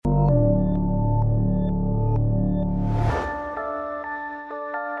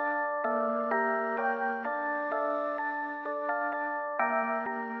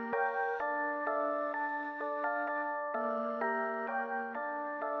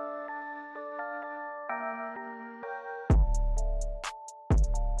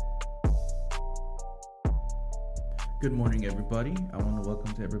Good morning, everybody. I want to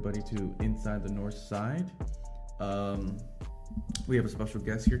welcome to everybody to Inside the North Side. We have a special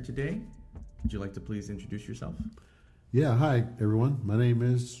guest here today. Would you like to please introduce yourself? Yeah, hi everyone. My name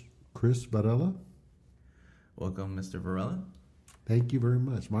is Chris Varela. Welcome, Mr. Varela. Thank you very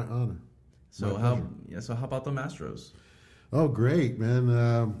much. My honor. So how about the Astros? Oh, great,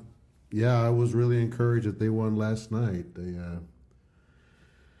 man. I was really encouraged that they won last night.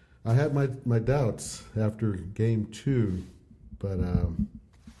 I had my doubts after game 2, but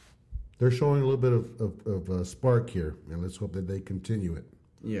they're showing a little bit of a spark here, and let's hope that they continue it.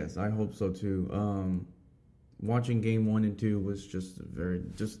 Yes, I hope so too. Watching game 1 and 2 was just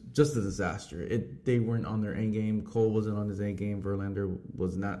a disaster. They weren't on their A game. Cole wasn't on his A game. Verlander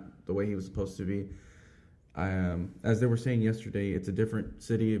was not the way he was supposed to be. As they were saying yesterday, it's a different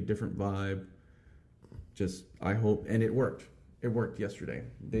city, a different vibe. I hope, and it worked. It worked yesterday.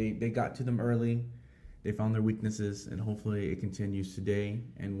 They got to them early. They found their weaknesses, and hopefully it continues today,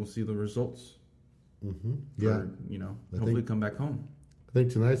 and we'll see the results. Mm-hmm. Yeah, hopefully come back home. I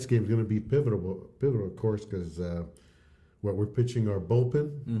think tonight's game is going to be pivotal, of course, because we're pitching our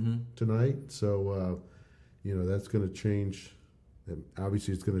bullpen tonight. So, that's going to change. And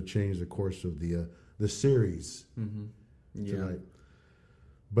obviously, it's going to change the course of the series tonight.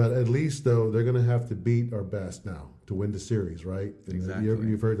 But at least, though, they're going to have to beat our best now to win the series, right? Exactly.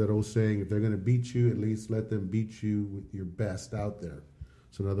 You've heard that old saying, if they're going to beat you, at least let them beat you with your best out there.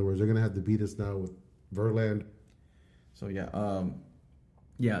 So, in other words, they're going to have to beat us now with Verlander. So,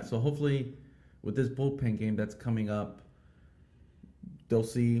 so hopefully with this bullpen game that's coming up, they'll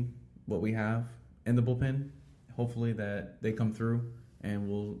see what we have in the bullpen. Hopefully that they come through, and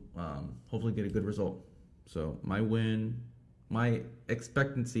we'll hopefully get a good result. So my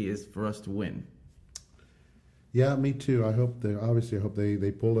expectancy is for us to win. Yeah, me too. I hope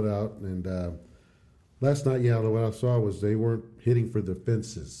they pull it out. And last night, what I saw was they weren't hitting for the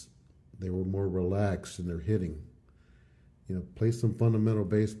fences. They were more relaxed in their hitting. Play some fundamental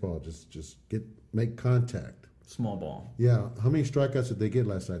baseball. Just make contact. Small ball. Yeah. How many strikeouts did they get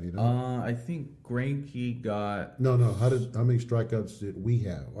last night? I think Greinke got. No. How many strikeouts did we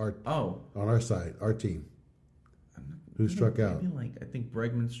have? On our side, our team. Who struck out? I think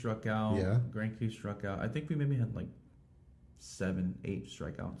Bregman struck out. Yeah. Greinke struck out. I think we maybe had 7, 8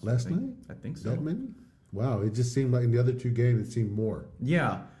 strikeouts last night. I think so. That many? Wow! It just seemed like in the other 2 games it seemed more.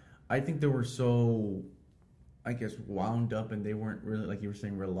 Yeah, I think they were so, I guess, wound up, and they weren't really, like you were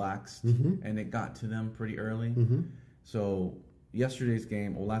saying, relaxed, and it got to them pretty early. Mm-hmm. So last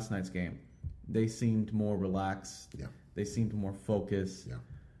night's game, they seemed more relaxed. Yeah. They seemed more focused. Yeah.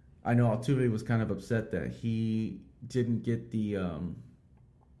 I know Altuve was kind of upset that he didn't get the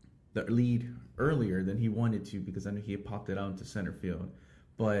lead earlier than he wanted to, because I know he had popped it out into center field.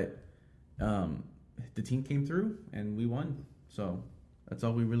 But the team came through, and we won. So that's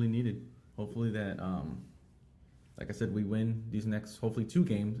all we really needed. Hopefully that, like I said, we win these next, hopefully 2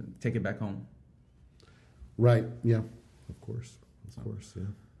 games and take it back home. Right. Yeah. Of course. Yeah.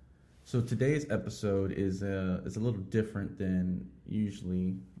 So today's episode is a little different than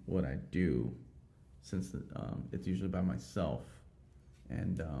usually what I do, since it's usually by myself.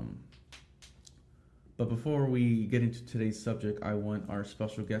 And but before we get into today's subject, I want our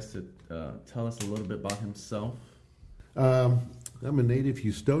special guest to tell us a little bit about himself. I'm a native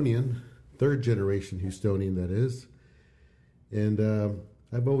Houstonian, 3rd generation Houstonian, that is. And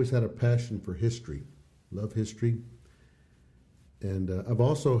I've always had a passion for history, love history. And I've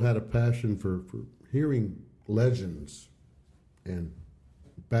also had a passion for hearing legends and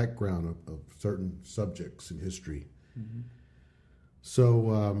background of certain subjects in history. Mm-hmm.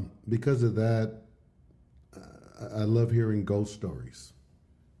 So because of that, I love hearing ghost stories.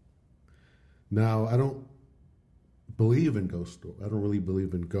 Now, I don't believe in ghost stories. I don't really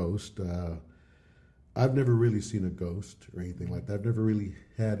believe in ghosts. I've never really seen a ghost or anything like that. I've never really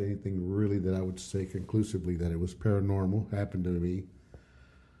had anything really that I would say conclusively that it was paranormal, happened to me.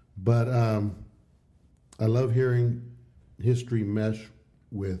 But I love hearing history mesh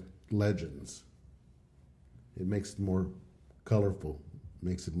with legends. It makes it more colorful,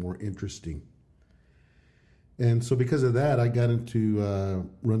 makes it more interesting. And so because of that, I got into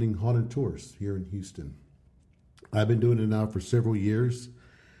running haunted tours here in Houston. I've been doing it now for several years.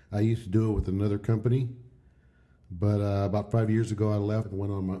 I used to do it with another company, but about 5 years ago I left and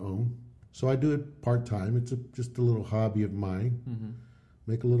went on my own. So I do it part-time. It's just a little hobby of mine. Mm-hmm.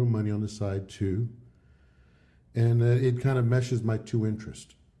 Make a little money on the side too. And it kind of meshes my 2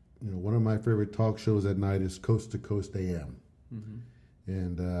 interests. One of my favorite talk shows at night is Coast to Coast AM. Mm-hmm.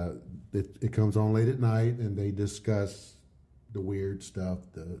 And it comes on late at night, and they discuss the weird stuff,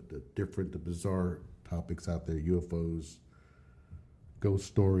 the bizarre topics out there: UFOs, ghost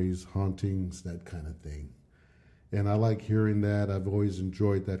stories, hauntings, that kind of thing. And I like hearing that. I've always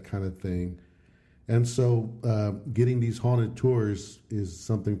enjoyed that kind of thing. And so getting these haunted tours is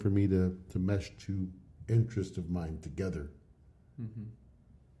something for me to mesh two interests of mine together. Mm-hmm.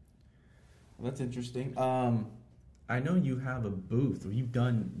 Well, that's interesting. I know you have a booth, or you've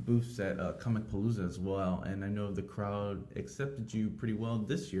done booths at Comic Palooza as well, and I know the crowd accepted you pretty well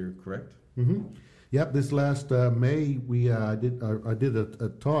this year, correct? Mm-hmm. Yep, this last May, I did a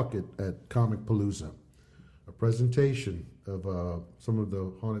talk at Comic Palooza, a presentation of some of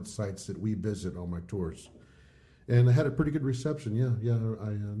the haunted sites that we visit on my tours. And I had a pretty good reception, yeah.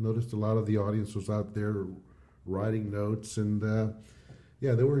 I noticed a lot of the audience was out there writing notes, and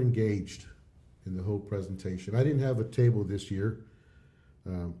they were engaged in the whole presentation. I didn't have a table this year,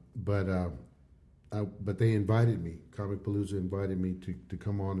 but they invited me. Comic Palooza invited me to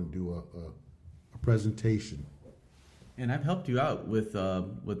come on and do a presentation. And I've helped you out with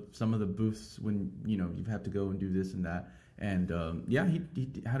some of the booths when you've had to go and do this and that. And he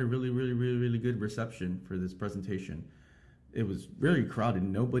had a really good reception for this presentation. It was very crowded.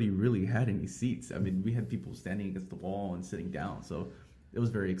 Nobody really had any seats. I mean, we had people standing against the wall and sitting down. So it was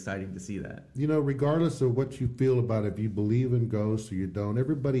very exciting to see that. Regardless of what you feel about it, if you believe in ghosts or you don't,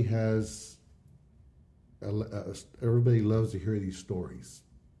 everybody loves to hear these stories.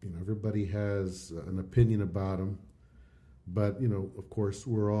 Everybody has an opinion about them. But, of course,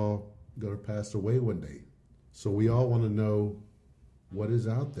 we're all going to pass away one day. So we all want to know what is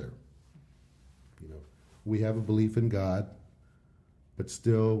out there. We have a belief in God, but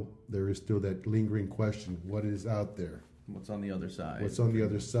still, there is still that lingering question: what is out there? What's on the other side? What's on the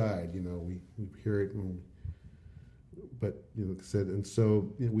other side? We hear it, but like I said, and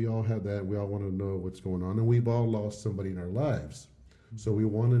so we all have that. We all want to know what's going on, and we've all lost somebody in our lives, so we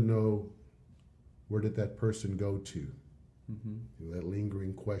want to know, where did that person go to? Mm-hmm. That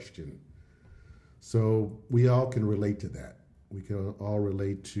lingering question. So we all can relate to that. We can all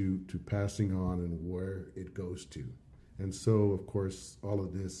relate to passing on and where it goes to. And so, of course, all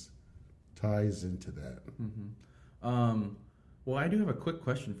of this ties into that. Mm-hmm. Well, I do have a quick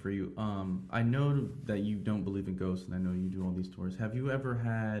question for you. I know that you don't believe in ghosts, and I know you do all these tours. Have you ever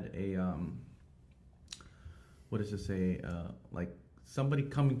had like somebody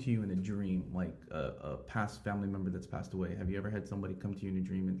coming to you in a dream, like a past family member that's passed away? Have you ever had somebody come to you in a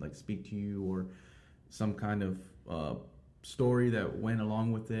dream and like speak to you, or some kind of story that went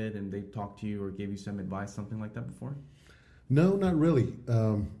along with it, and they talked to you or gave you some advice, something like that before? No, not really.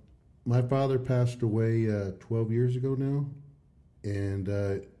 My father passed away 12 years ago now, and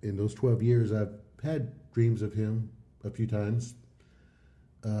in those 12 years, I've had dreams of him a few times,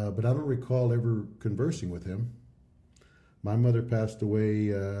 but I don't recall ever conversing with him. My mother passed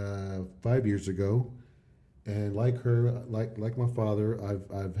away 5 years ago, and like her, like my father,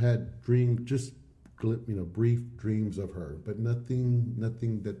 I've had brief dreams of her, but nothing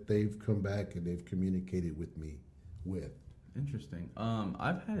that they've come back and they've communicated with me with. Interesting.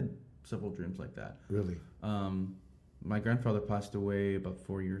 I've had several dreams like that. Really? My grandfather passed away about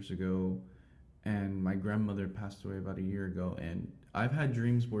 4 years ago, and my grandmother passed away about a year ago, and I've had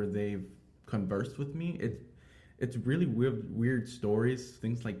dreams where they've conversed with me. It's really weird stories,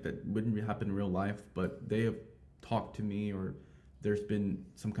 things like that wouldn't happen in real life, but they have talked to me, or there's been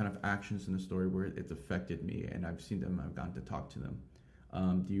some kind of actions in the story where it's affected me, and I've seen them, I've gotten to talk to them.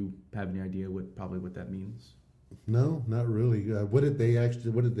 Do you have any idea what that means? No, not really. What did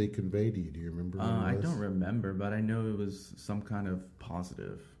they convey to you? Do you remember? I don't remember, but I know it was some kind of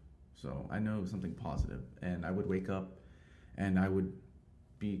positive. So I know it was something positive, and I would wake up and I would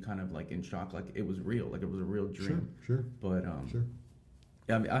be kind of like in shock, like it was real, like it was a real dream. Sure. But sure.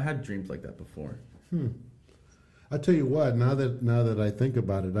 Yeah, I mean, I had dreams like that before. I tell you what, now that I think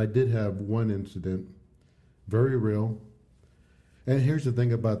about it, I did have one incident, very real. And here's the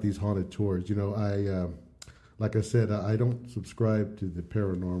thing about these haunted tours. Like I said, I don't subscribe to the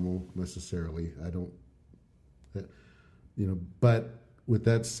paranormal necessarily. I don't, but with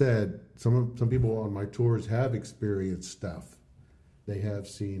that said, some people on my tours have experienced stuff. They have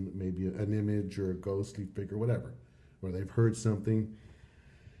seen maybe an image or a ghostly figure, whatever, or they've heard something.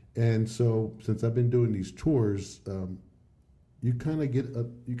 And so, since I've been doing these tours, you kind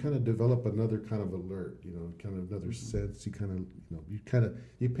of develop another kind of alert, kind of another sense.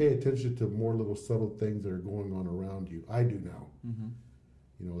 You pay attention to more little subtle things that are going on around you. I do now.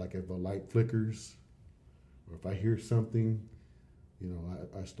 Mm-hmm. Like if a light flickers, or if I hear something,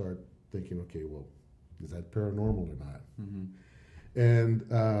 I start thinking, okay, well, is that paranormal or not? Mm-hmm. And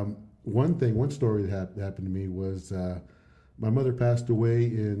one story that happened to me was my mother passed away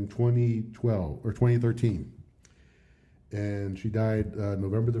in 2012 or 2013, and she died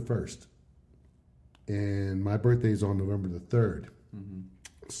November the 1st, and my birthday is on November the 3rd. Mm-hmm.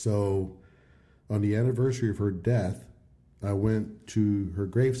 So on the anniversary of her death, I went to her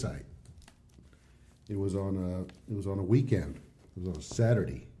gravesite. It was on a weekend. It was on a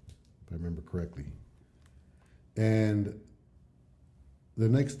Saturday, if I remember correctly. And the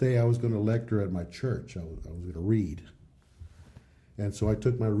next day, I was going to lecture at my church. I was going to read. And so I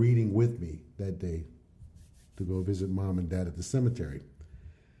took my reading with me that day to go visit Mom and Dad at the cemetery.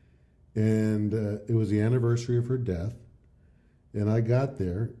 And it was the anniversary of her death. And I got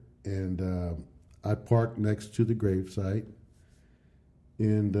there, and I parked next to the gravesite.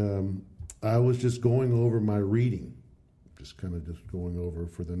 And I was just going over my reading, just going over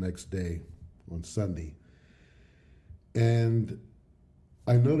for the next day on Sunday. And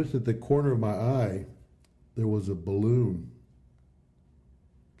I noticed at the corner of my eye, there was a balloon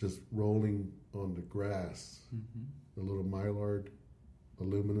just rolling on the grass, a little Mylar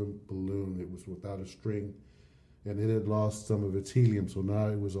aluminum balloon. It was without a string, and it had lost some of its helium, so now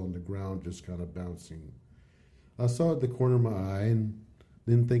it was on the ground just kind of bouncing. I saw it at the corner of my eye and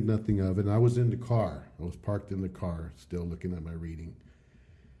didn't think nothing of it. And I was in the car. I was parked in the car, still looking at my reading.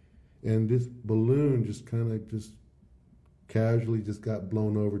 And this balloon just kind of just casually just got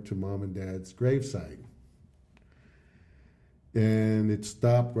blown over to Mom and Dad's gravesite. And it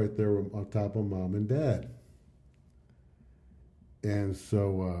stopped right there on top of Mom and Dad. And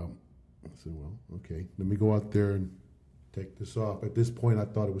so I said, well, okay, let me go out there and take this off. At this point, I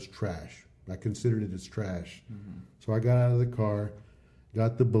thought it was trash. I considered it as trash. Mm-hmm. So I got out of the car,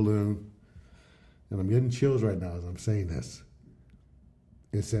 got the balloon, and I'm getting chills right now as I'm saying this.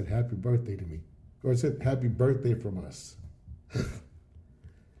 It said, happy birthday to me. Or it said, happy birthday from us.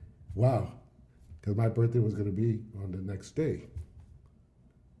 Wow. Because my birthday was going to be on the next day.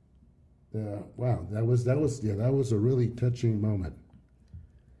 Wow, that was a really touching moment.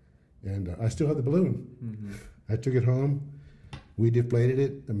 And I still have the balloon. Mm-hmm. I took it home. We deflated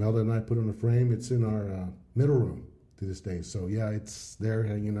it. Imelda and I put it on a frame. It's in our middle room to this day. So yeah, it's there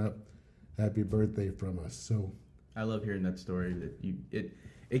hanging up. Happy birthday from us. So I love hearing that story. That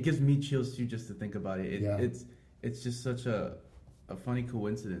it gives me chills too just to think about it. It's just such a funny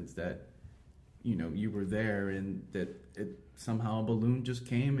coincidence that you were there and that it somehow a balloon just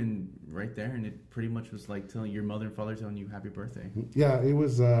came and right there, and it pretty much was like telling your mother and father telling you happy birthday. Yeah, it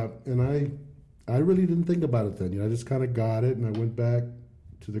was, and I really didn't think about it then. I just kind of got it, and I went back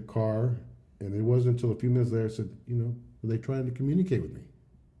to the car, and it wasn't until a few minutes later I said, were they trying to communicate with me?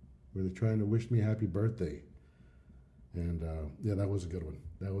 Were they trying to wish me happy birthday? And that was a good one.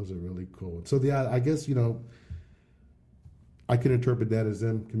 That was a really cool one. So I guess I can interpret that as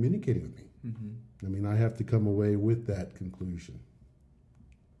them communicating with me. Mm-hmm. I mean, I have to come away with that conclusion.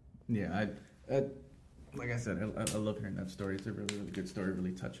 Yeah, I like I said, I love hearing that story. It's a really, really good story,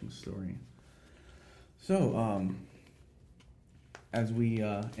 really touching story. So, as we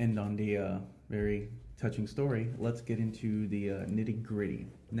end on the very touching story, let's get into the nitty gritty.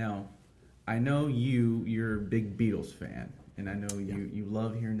 Now, I know you're a big Beatles fan, and I know you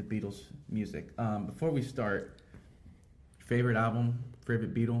love hearing the Beatles music. Before we start, favorite album,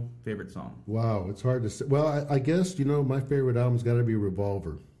 favorite Beatle, favorite song? Wow, it's hard to say. Well, I guess, my favorite album's got to be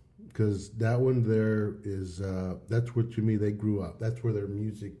Revolver, because that one there is, that's where, to me, they grew up. That's where their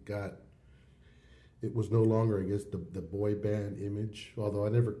music got, it was no longer, I guess, the boy band image, although I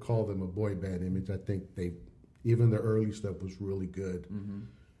never call them a boy band image. I think even the early stuff was really good,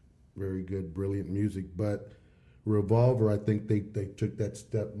 very good, brilliant music. But Revolver, I think they took that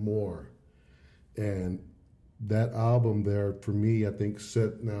step more. And that album there, for me, I think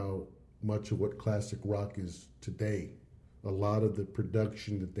set now much of what classic rock is today. A lot of the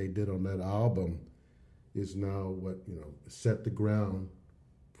production that they did on that album is now what, set the ground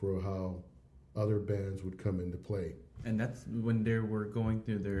for how other bands would come into play. And that's when they were going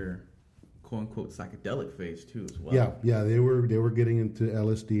through their quote-unquote psychedelic phase too as well. Yeah, they were getting into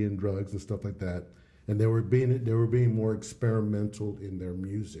LSD and drugs and stuff like that. And they were being more experimental in their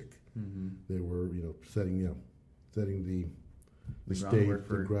music. Mm-hmm. They were, setting the stage,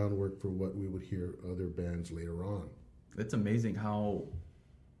 the groundwork for what we would hear other bands later on. It's amazing how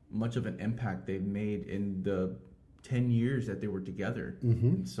much of an impact they've made in the 10 years that they were together.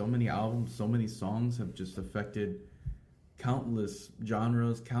 Mm-hmm. So many albums, so many songs have just affected countless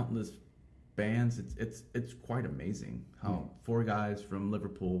genres, countless bands. It's quite amazing how four guys from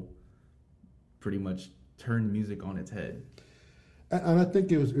Liverpool pretty much turned music on its head. And I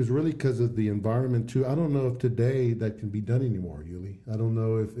think it was really because of the environment too. I don't know if today that can be done anymore, Yuli. I don't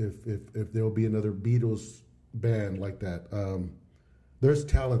know if there'll be another Beatles band like that. There's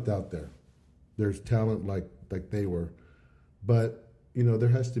talent out there. There's talent like they were, but there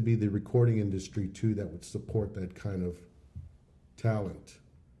has to be the recording industry too that would support that kind of talent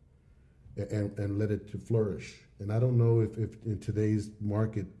and let it to flourish. And I don't know if in today's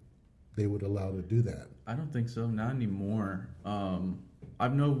market they would allow to do that. I don't think so. Not anymore. I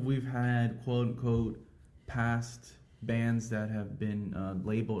know we've had quote unquote past bands that have been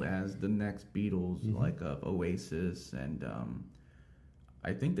labeled as the next Beatles, Mm-hmm. like Oasis, and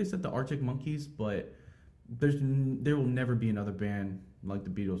I think they said the Arctic Monkeys, but there will never be another band like the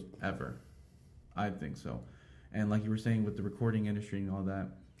Beatles ever. I think so. And like you were saying with the recording industry and all that,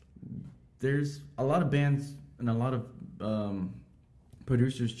 there's a lot of bands and a lot of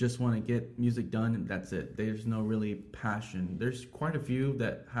producers just want to get music done and that's it. There's no really passion. There's quite a few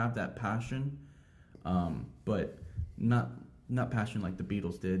that have that passion, but not passion like the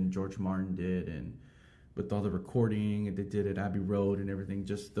Beatles did and George Martin did, and with all the recording and they did at Abbey Road and everything,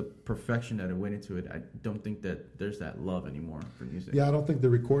 just the perfection that it went into it. I don't think that there's that love anymore for music. Yeah, I don't think the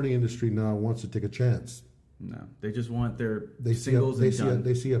recording industry now wants to take a chance. No, they just want their They singles they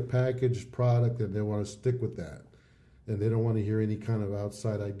see a packaged product and they want to stick with that, and they don't want to hear any kind of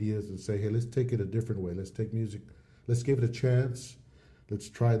outside ideas and say, hey, let's take it a different way. Let's take music, let's give it a chance. Let's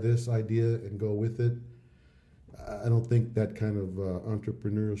try this idea and go with it. I don't think that kind of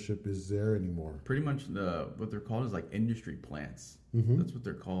entrepreneurship is there anymore. Pretty much what they're called is like industry plants. Mm-hmm. That's what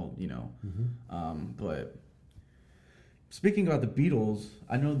they're called, Mm-hmm. But speaking about the Beatles,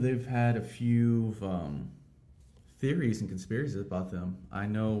 I know they've had a few theories and conspiracies about them. I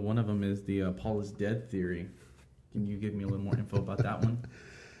know one of them is the Paul is dead theory. Can you give me a little more info about that one?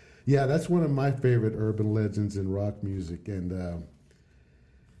 Yeah, that's one of my favorite urban legends in rock music, and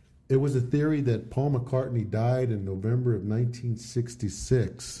it was a theory that Paul McCartney died in November of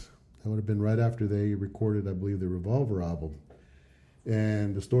 1966. That would have been right after they recorded, I believe, the Revolver album.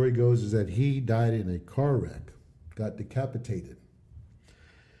 And the story goes is that he died in a car wreck, got decapitated.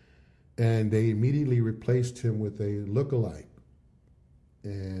 And they immediately replaced him with a lookalike.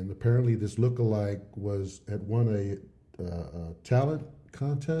 And apparently this lookalike had won a talent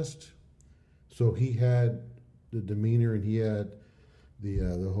contest. So he had the demeanor and he had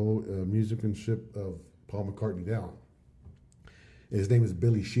the whole musicianship of Paul McCartney down. And his name is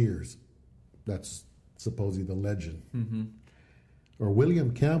Billy Shears. That's supposedly the legend. Mm-hmm. Or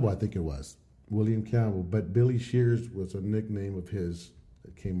William Campbell, I think it was. William Campbell. But Billy Shears was a nickname of his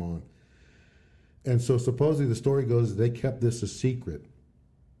that came on. And so supposedly the story goes they kept this a secret.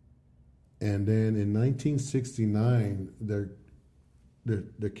 And then in 1969,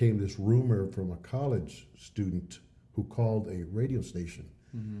 there came this rumor from a college student who called a radio station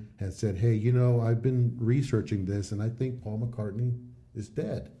and said, hey, I've been researching this and I think Paul McCartney is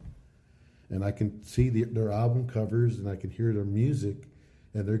dead. And I can see their album covers and I can hear their music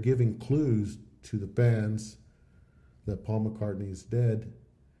and they're giving clues to the fans that Paul McCartney is dead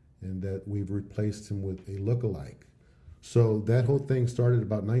and that we've replaced him with a lookalike. So that whole thing started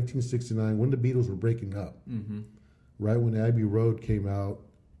about 1969 when the Beatles were breaking up. Mm-hmm. Right when Abbey Road came out,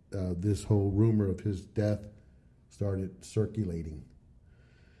 this whole rumor of his death started circulating.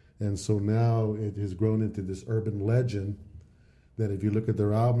 And so now it has grown into this urban legend that if you look at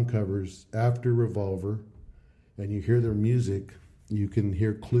their album covers after Revolver and you hear their music, you can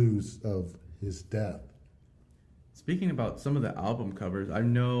hear clues of his death. Speaking about some of the album covers, I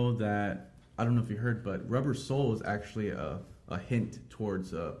know that, I don't know if you heard, but Rubber Soul is actually a hint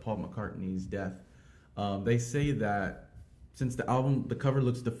towards Paul McCartney's death. They say that since the cover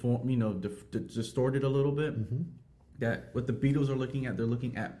looks distorted a little bit, Mm-hmm. that what the Beatles are looking at, they're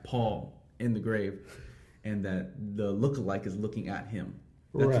looking at Paul in the grave, and that the lookalike is looking at him.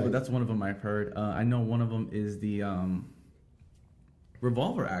 That's one of them I've heard. I know one of them is the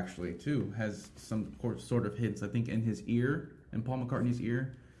Revolver, actually, too, has some sort of hints. I think in his ear, in Paul McCartney's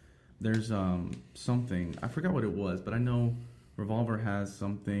ear, there's something. I forgot what it was, but I know Revolver has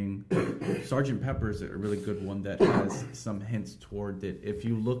something. Sgt. Pepper is a really good one that has some hints toward it. If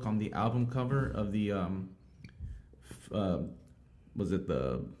you look on the album cover of the, was it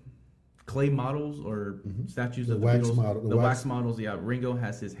the clay models or statues The of the wax Beatles? model- The wax models, yeah. Ringo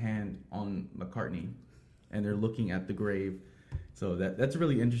has his hand on McCartney, and they're looking at the grave. So that's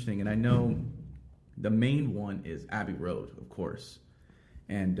really interesting. And I know the main one is Abbey Road, of course.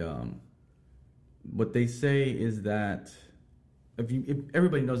 And what they say is that if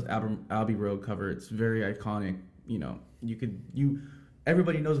everybody knows the Abbey Road cover, it's very iconic.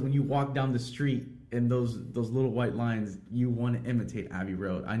 Everybody knows when you walk down the street and those little white lines, you want to imitate Abbey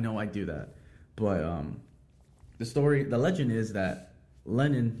Road. I know I do that. But the legend is that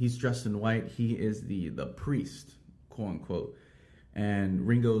Lennon, he's dressed in white. He is the priest, quote unquote, and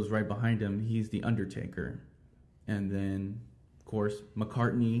Ringo's right behind him. He's the Undertaker, and then of course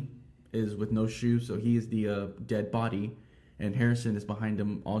McCartney is with no shoes, so he is the dead body, and Harrison is behind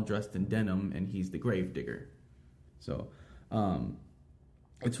him, all dressed in denim, and he's the grave-digger. So,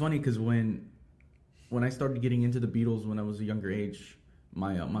 it's funny because when I started getting into the Beatles when I was a younger age,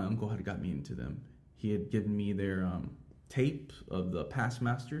 my uncle had got me into them. He had given me their tape of the Past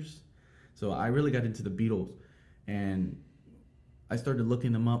Masters, so I really got into the Beatles, and I started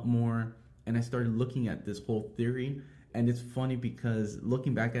looking them up more, and I started looking at this whole theory. And it's funny because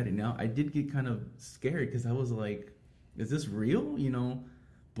looking back at it now, I did get kind of scared because I was like, is this real? You know,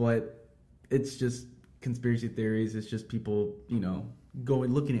 but it's just conspiracy theories. It's just people, you know,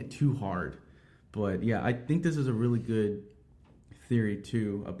 looking at too hard. But yeah, I think this is a really good theory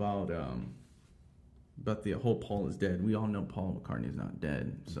too about the whole Paul is dead. We all know Paul McCartney is not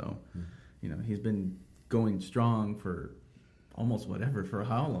dead. So, you know, he's been going strong for almost whatever, for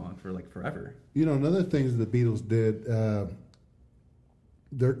how long? For like forever. You know, another thing the Beatles did,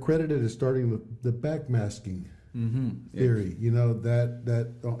 they're credited as starting the backmasking theory. You know,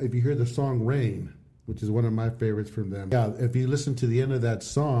 that if you hear the song Rain, which is one of my favorites from them. Yeah, if you listen to the end of that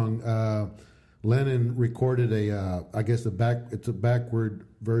song, Lennon recorded it's a backward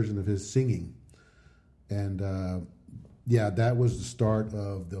version of his singing. And that was the start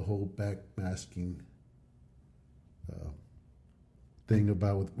of the whole backmasking thing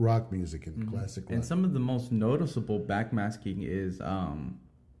about with rock music and classic rock. And some of the most noticeable backmasking is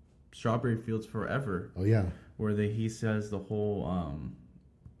Strawberry Fields Forever. Oh yeah, where he says the whole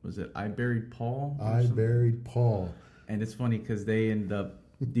was it I Buried Paul? I buried Paul. And it's funny because they end up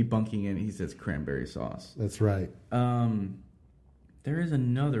debunking it. He says cranberry sauce. That's right. There is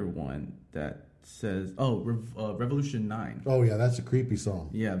another one that says Revolution 9. Oh yeah, that's a creepy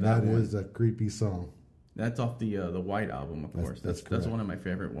song. Yeah, that is a creepy song. That's off the White Album, of course. That's one of my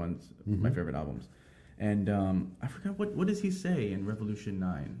favorite ones, my favorite albums. And I forgot what does he say in Revolution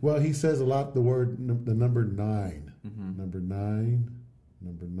 9? Well, he says a lot the number 9.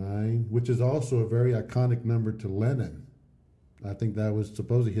 Number 9, which is also a very iconic number to Lennon. I think that was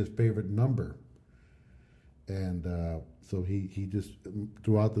supposedly his favorite number. And so he just,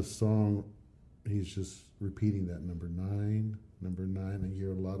 throughout the song, he's just repeating that number 9, and you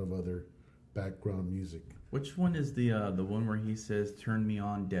hear a lot of other background music. Which one is the one where he says "Turn Me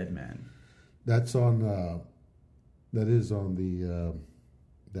On, Dead Man"? That's on. That is on the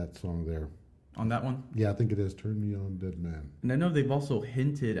that song there. On that one? Yeah, I think it is. "Turn Me On, Dead Man." And I know they've also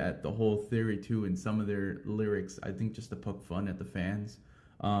hinted at the whole theory too in some of their lyrics. I think just to poke fun at the fans.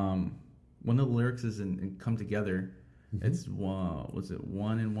 One of the lyrics is in "Come Together." It's was it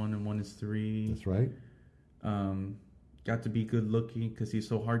 1 and 1 and 1 is 3? That's right. Got to be good looking because he's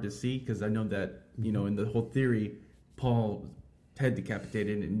so hard to see. Because I know that you know in the whole theory, Paul's head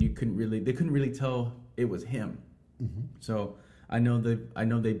decapitated, and they couldn't really tell it was him. So I know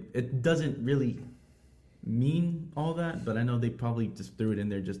it doesn't really mean all that, but I know they probably just threw it in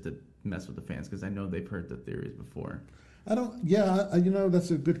there just to mess with the fans because I know they've heard the theories before. I don't. Yeah, you know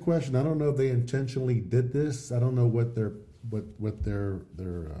that's a good question. I don't know if they intentionally did this. I don't know what their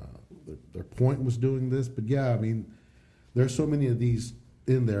point was doing this, but yeah, I mean. There's so many of these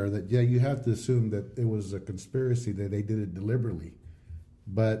in there that, you have to assume that it was a conspiracy, that they did it deliberately.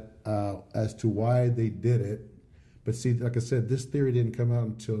 But as to why they did it, but see, like I said, this theory didn't come out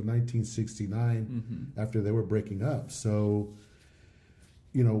until 1969 after they were breaking up. So,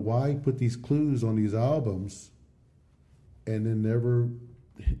 you know, why put these clues on these albums and then never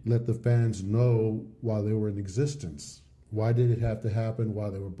let the fans know while they were in existence? Why did it have to happen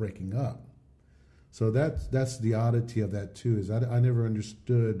while they were breaking up? So that's the oddity of that too. Is I never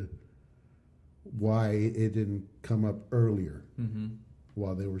understood why it didn't come up earlier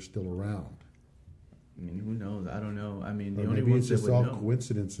while they were still around. I mean, who knows? I don't know. I mean, the only ones that would know. Maybe it's just all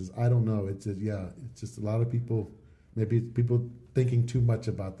coincidences. I don't know. It's just a lot of people. Maybe it's people thinking too much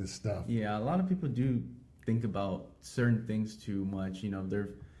about this stuff. Yeah, a lot of people do think about certain things too much. You know,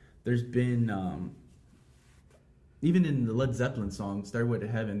 there's been even in the Led Zeppelin song "Stairway to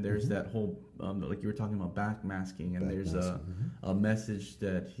Heaven," there's that whole like you were talking about backmasking, and there's a message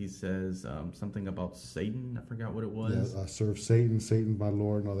that he says something about Satan. I forgot what it was. Yeah, I serve Satan, Satan my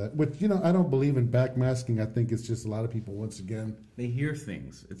Lord, and all that. Which, you know, I don't believe in backmasking. I think it's just a lot of people, once again, they hear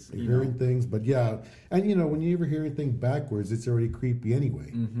things. They're hearing things, but yeah, and you know, when you ever hear anything backwards, it's already creepy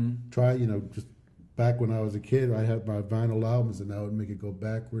anyway. Try, you know, just back when I was a kid, I had my vinyl albums, and I would make it go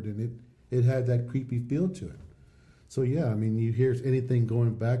backward, and it had that creepy feel to it. So yeah, I mean, you hear anything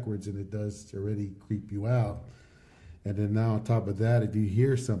going backwards, and it does already creep you out. And then now on top of that, if you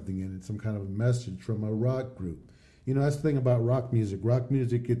hear something in it, some kind of a message from a rock group, you know, that's the thing about rock music. Rock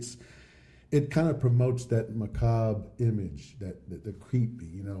music, it kind of promotes that macabre image, that the creepy.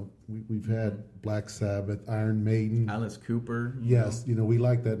 You know, we've had Black Sabbath, Iron Maiden, Alice Cooper. Yes, you know, we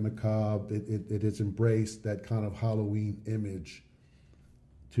like that macabre. It has embraced that kind of Halloween image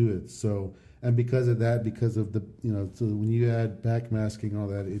to it. So, and because of that, because of the, you know, so when you add backmasking, all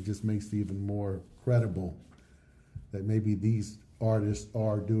that, it just makes it even more credible that maybe these artists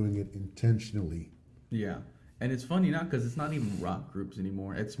are doing it intentionally. Yeah. And it's funny now because it's not even rock groups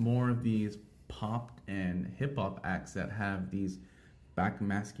anymore. It's more of these pop and hip hop acts that have these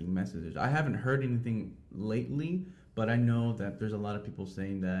backmasking messages. I haven't heard anything lately, but I know that there's a lot of people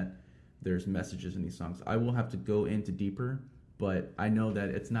saying that there's messages in these songs. I will have to go into deeper, but I know that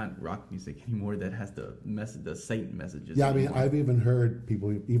it's not rock music anymore that has the Satan messages. Yeah, anymore. I mean, I've even heard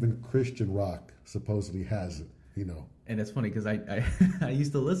people, even Christian rock supposedly has it, you know. And it's funny because I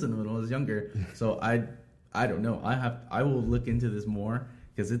used to listen when I was younger, so I don't know. I will look into this more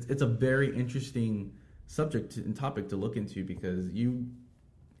because it's a very interesting subject and topic to look into because you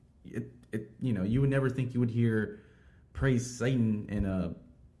would never think you would hear praise Satan in a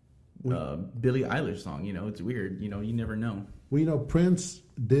Billie Eilish song. You know, it's weird. You know, you never know. Well, you know, Prince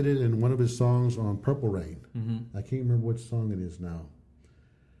did it in one of his songs on Purple Rain. Mm-hmm. I can't remember which song it is now.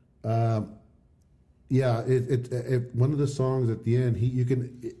 Yeah, it one of the songs at the end, you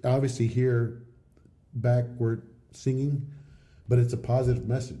can obviously hear backward singing, but it's a positive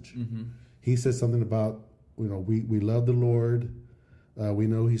message. Mm-hmm. He says something about, you know, we love the Lord, we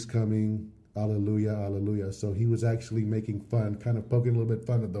know He's coming, hallelujah, hallelujah. So he was actually making fun, kind of poking a little bit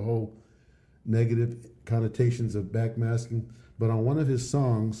fun at the whole negative connotations of backmasking. But on one of his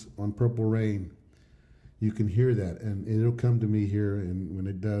songs on Purple Rain, you can hear that, and it'll come to me here, and when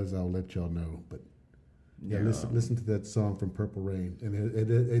it does, I'll let y'all know. But yeah, listen to that song from Purple Rain, and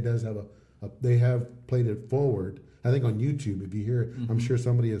it does have they have played it forward. I think on YouTube, if you hear it, I'm sure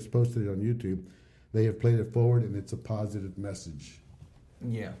somebody has posted it on YouTube. They have played it forward, and it's a positive message.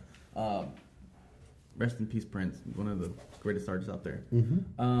 Yeah. Rest in peace, Prince, one of the greatest artists out there.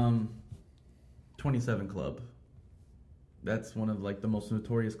 27 Club. That's one of like the most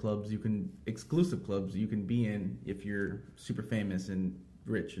notorious clubs exclusive clubs you can be in if you're super famous and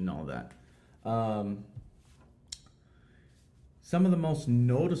rich and all that. Some of the most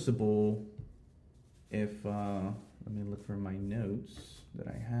noticeable, let me look for my notes that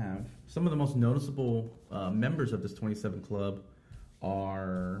I have. Some of the most noticeable members of this 27 Club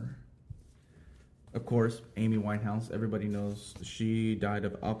are, of course, Amy Winehouse. Everybody knows she died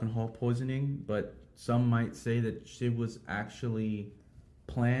of alcohol poisoning, but some might say that she was actually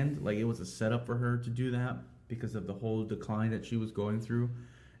planned, like it was a setup for her to do that because of the whole decline that she was going through.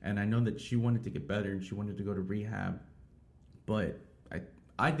 And I know that she wanted to get better and she wanted to go to rehab, but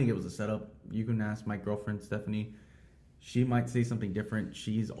I think it was a setup. You can ask my girlfriend, Stephanie. She might say something different.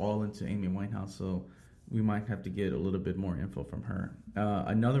 She's all into Amy Winehouse, so we might have to get a little bit more info from her.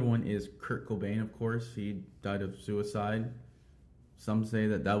 Another one is Kurt Cobain, of course. He died of suicide. Some say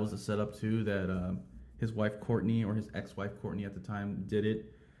that was a setup too, that his wife Courtney, or his ex-wife Courtney at the time, did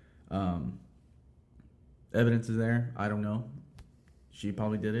it. Evidence is there. I don't know. She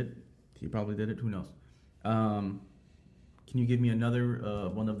probably did it. He probably did it. Who knows? Can you give me another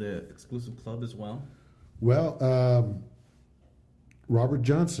one of the exclusive club as well? Well, Robert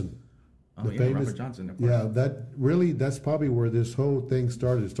Johnson. Robert Johnson, of course. Yeah, that's probably where this whole thing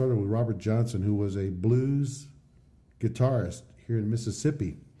started. It started with Robert Johnson, who was a blues guitarist here in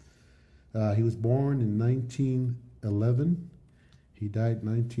Mississippi. He was born in 1911. He died in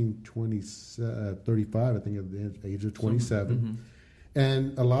 1935, I think, at the age of 27.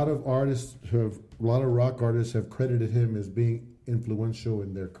 And a lot of rock artists have credited him as being influential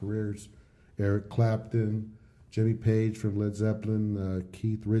in their careers. Eric Clapton, Jimmy Page from Led Zeppelin,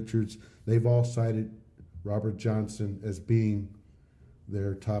 Keith Richards. They've all cited Robert Johnson as being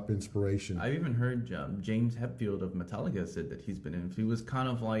their top inspiration. I've even heard James Hetfield of Metallica said that he's been in. He was kind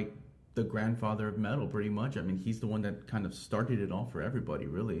of like the grandfather of metal, pretty much. I mean, he's the one that kind of started it all for everybody,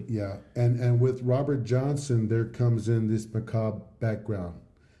 really. Yeah, and with Robert Johnson, there comes in this macabre background.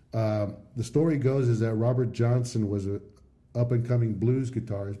 The story goes is that Robert Johnson was a up-and-coming blues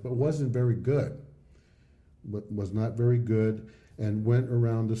guitarist, but wasn't very good. Was not very good, and went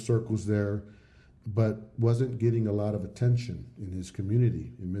around the circles there, but wasn't getting a lot of attention in his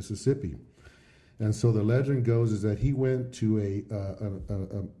community in Mississippi. And so the legend goes is that he went to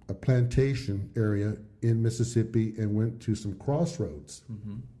a plantation area in Mississippi and went to some crossroads,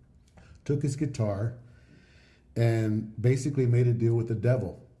 took his guitar, and basically made a deal with the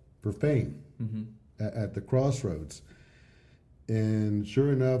devil for fame. at the crossroads. And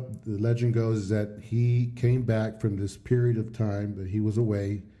sure enough, the legend goes is that he came back from this period of time that he was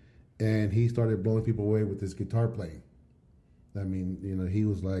away, and he started blowing people away with his guitar playing. I mean, he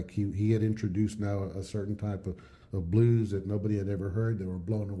was like, he had introduced now a certain type of blues that nobody had ever heard. They were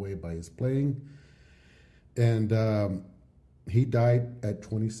blown away by his playing. And he died at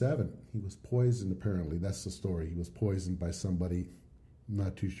 27. He was poisoned, apparently. That's the story. He was poisoned by somebody,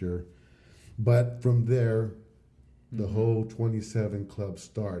 not too sure. But from there, the whole 27 Club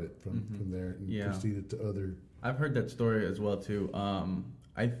started from there and proceeded to other. I've heard that story as well, too.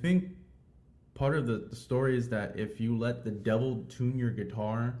 I think part of the story is that if you let the devil tune your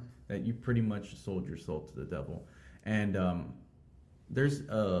guitar, that you pretty much sold your soul to the devil. And there's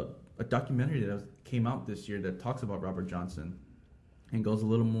a documentary that came out this year that talks about Robert Johnson and goes a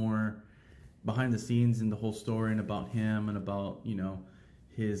little more behind the scenes in the whole story and about him and about,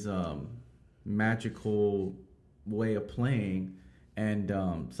 his magical way of playing. And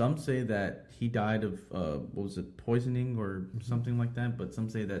some say that he died of poisoning or something like that, but some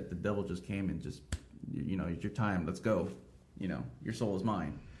say that the devil just came and just, it's your time, let's go, your soul is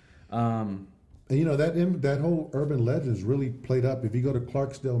mine. And that whole urban legend is really played up. If you go to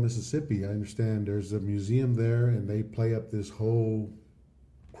Clarksdale, Mississippi, I understand there's a museum there, and they play up this whole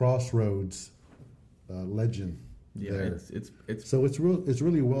crossroads legend. Yeah, there. It's so it's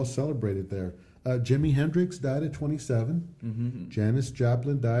really well celebrated there. Jimi Hendrix died at 27. Mm-hmm. Janis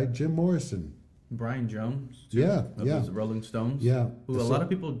Joplin died. Jim Morrison. Brian Jones, too, of the Rolling Stones. Yeah. Who a lot of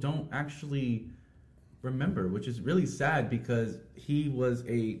people don't actually remember, which is really sad because he was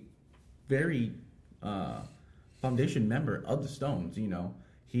a very foundation member of the Stones.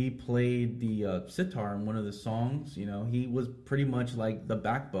 He played the sitar in one of the songs. He was pretty much like the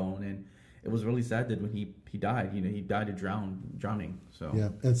backbone, and it was really sad that when he died, he died of drowning. So yeah,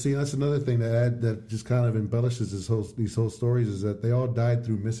 and see, that's another thing that just kind of embellishes these whole stories is that they all died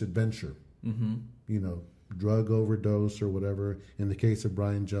through misadventure. Mm-hmm. Drug overdose or whatever. In the case of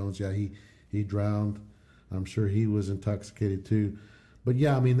Brian Jones, he drowned. I'm sure he was intoxicated too. But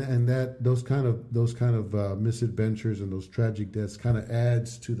yeah, I mean, and those kind of misadventures and those tragic deaths kind of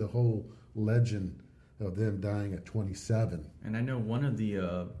adds to the whole legend of them dying at 27. And I know one of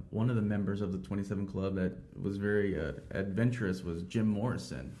the members of the 27 Club that was very adventurous was Jim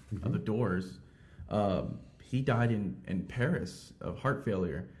Morrison of the Doors. He died in Paris of heart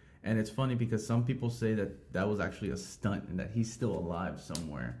failure, and it's funny because some people say that was actually a stunt and that he's still alive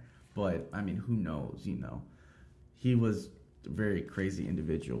somewhere. But I mean, who knows? He was a very crazy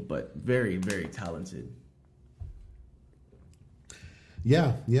individual, but very, very talented.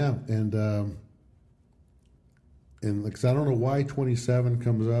 Yeah, and like I don't know why 27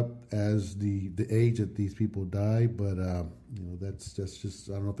 comes up as the age that these people die, but that's just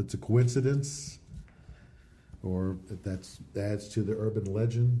I don't know if it's a coincidence or if that adds to the urban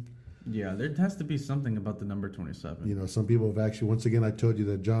legend. Yeah, there has to be something about the number 27. Some people have actually, once again, I told you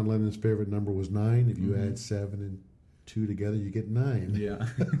that John Lennon's favorite number was 9. If you add 7 and 2 together, you get 9. Yeah.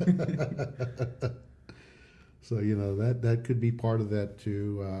 So that could be part of that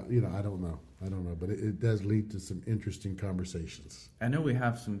too. I don't know, but it does lead to some interesting conversations. I know we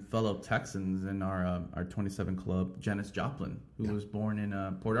have some fellow Texans in our 27 Club. Janis Joplin, who was born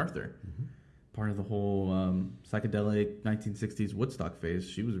in Port Arthur, part of the whole psychedelic 1960s Woodstock phase.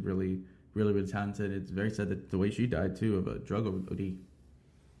 She was really, really, really talented. It's very sad that the way she died too of a drug OD.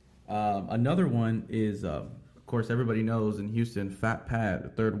 Another one is, of course, everybody knows in Houston, Fat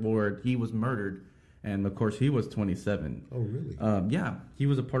Pat, 3rd Ward. He was murdered. And, of course, he was 27. Oh, really? Yeah. He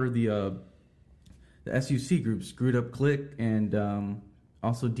was a part of the SUC group, Screwed Up Click, and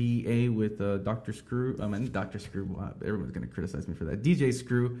also DEA with Dr. Screw. Dr. Screw, everyone's going to criticize me for that. DJ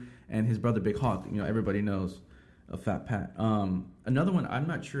Screw and his brother Big Hawk. Everybody knows Fat Pat. Another one I'm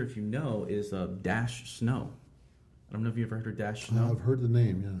not sure if you know is Dash Snow. I don't know if you ever heard of Dash Snow. I've heard the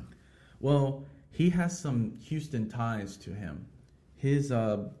name, yeah. Well, he has some Houston ties to him. His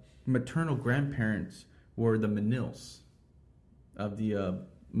maternal grandparents were the Manils of the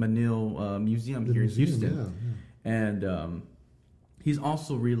Manil Museum here in Houston. Yeah. And he's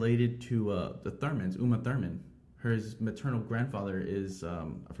also related to the Thurmans, Uma Thurman. His maternal grandfather is,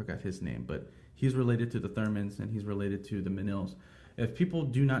 I forgot his name, but he's related to the Thurmans and he's related to the Manils. If people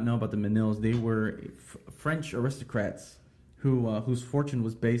do not know about the Manils, they were French aristocrats whose fortune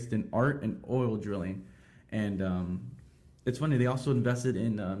was based in art and oil drilling. And it's funny, they also invested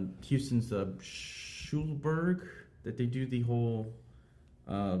in Houston's Schulberg, that they do the whole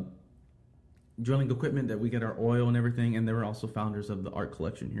drilling equipment that we get our oil and everything, and they were also founders of the art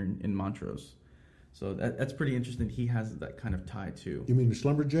collection here in Montrose. So that's pretty interesting. He has that kind of tie too. You mean the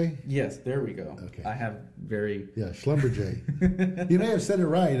Schlumberger? Yes, there we go. Okay. I have very Schlumberger. You may have said it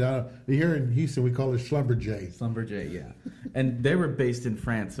right. Here in Houston, we call it Schlumberger. Schlumberger, yeah. And they were based in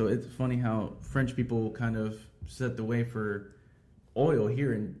France, so it's funny how French people kind of set the way for oil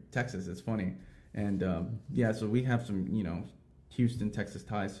here in Texas. It's funny, and so we have some Houston, Texas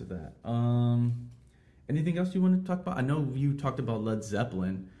ties to that. Anything else you want to talk about? I know you talked about Led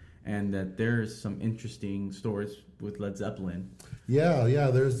Zeppelin, and that there's some interesting stories with Led Zeppelin. Yeah.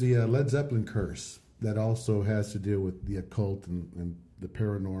 There's the Led Zeppelin curse that also has to deal with the occult and the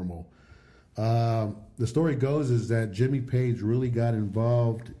paranormal. The story goes is that Jimmy Page really got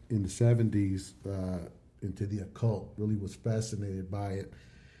involved in the 70s into the occult, really was fascinated by it,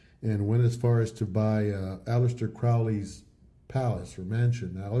 and went as far as to buy Aleister Crowley's palace or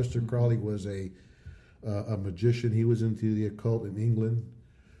mansion. Now, Aleister Crowley was a magician. He was into the occult in England.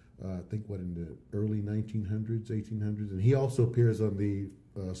 I think in the early 1900s, 1800s, and he also appears on the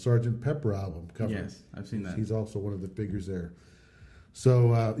Sgt. Pepper album cover. Yes, I've seen that. He's also one of the figures there.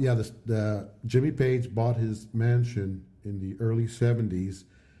 So Jimmy Page bought his mansion in the early 70s,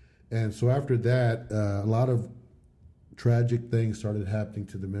 and so after that, a lot of tragic things started happening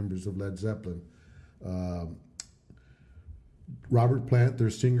to the members of Led Zeppelin. Robert Plant, their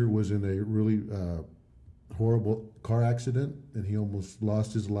singer, was in a really horrible car accident, and he almost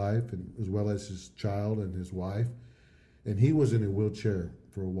lost his life, and as well as his child and his wife. And he was in a wheelchair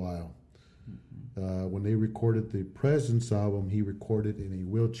for a while. When they recorded the Presence album, he recorded in a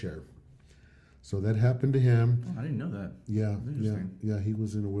wheelchair. So that happened to him. Oh, I didn't know that. Yeah. He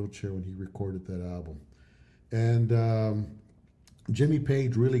was in a wheelchair when he recorded that album. And Jimmy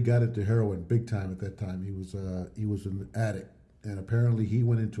Page really got into heroin big time at that time. He was an addict, and apparently he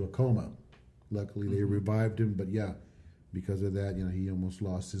went into a coma. Luckily, they revived him, but because of that, he almost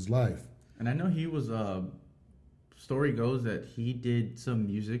lost his life. And I know he was. Story goes that he did some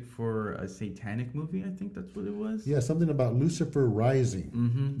music for a satanic movie. I think that's what it was. Yeah, something about Lucifer Rising.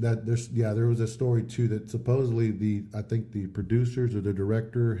 Mm-hmm. There was a story too that supposedly the producers or the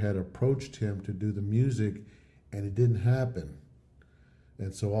director had approached him to do the music, and it didn't happen.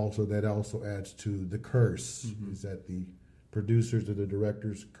 And so that also adds to the curse, is that the producers or the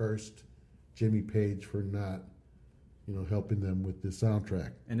directors cursed Jimmy Page for not, helping them with the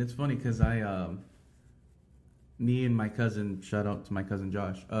soundtrack. And it's funny because me and my cousin, shout out to my cousin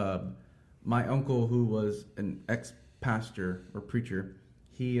Josh, my uncle, who was an ex-pastor or preacher,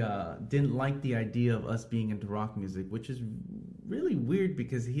 he didn't like the idea of us being into rock music, which is really weird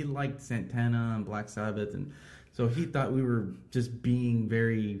because he liked Santana and Black Sabbath, and so he thought we were just being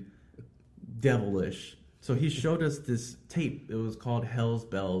very devilish. So he showed us this tape. It was called Hell's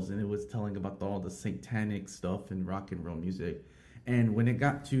Bells, and it was telling about all the satanic stuff in rock and roll music. And when it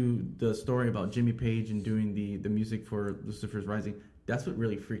got to the story about Jimmy Page and doing the music for Lucifer's Rising, that's what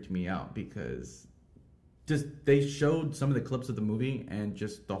really freaked me out, because just they showed some of the clips of the movie, and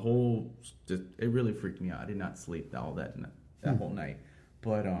just the whole, it really freaked me out. I did not sleep all that whole night.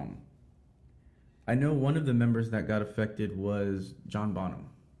 But I know one of the members that got affected was John Bonham.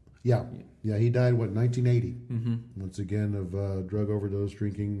 Yeah, he died, 1980? Mm-hmm. Once again, of drug overdose,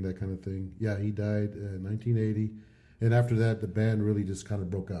 drinking, that kind of thing. Yeah, he died in 1980. And after that, the band really just kind of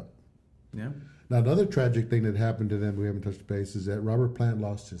broke up. Yeah. Now, another tragic thing that happened to them, we haven't touched base, is that Robert Plant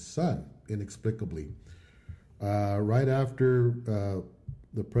lost his son inexplicably. Right after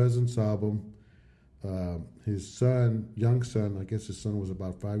the Presence album, his young son, I guess his son was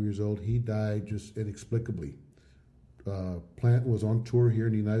about 5 years old, he died just inexplicably. Plant was on tour here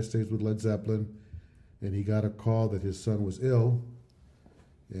in the United States with Led Zeppelin, and he got a call that his son was ill,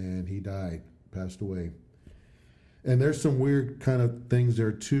 and he died, passed away. And there's some weird kind of things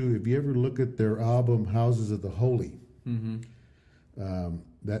there too. If you ever look at their album Houses of the Holy,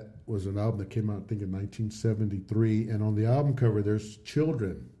 that was an album that came out, I think, in 1973. And on the album cover, there's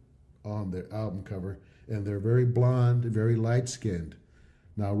children on the album cover, and they're very blonde, very light-skinned.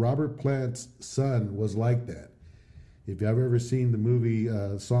 Now, Robert Plant's son was like that. If you've ever seen the movie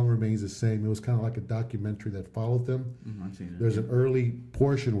Song Remains the Same, it was kind of like a documentary that followed them. I've seen it. There's an early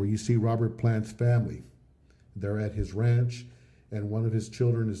portion where you see Robert Plant's family. They're at his ranch, and one of his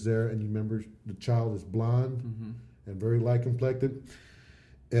children is there, and you remember the child is blonde and very light complected.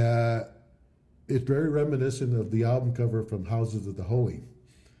 It's very reminiscent of the album cover from Houses of the Holy.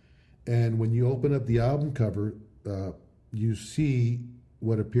 And when you open up the album cover, you see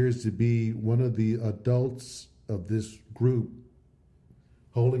what appears to be one of the adults of this group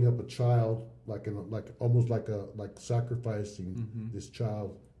holding up a child, almost like sacrificing this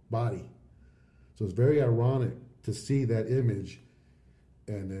child's body. So it's very ironic to see that image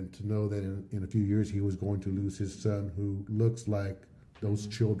and then to know that in a few years he was going to lose his son, who looks like those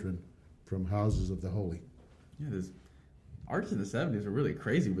children from Houses of the Holy. Yeah, this artists in the 70s were really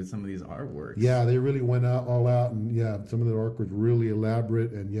crazy with some of these artworks. Yeah, they really went all out, and yeah, some of the artwork was really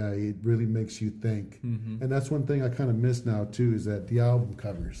elaborate, and yeah, it really makes you think. And that's one thing I kind of miss now too, is that the album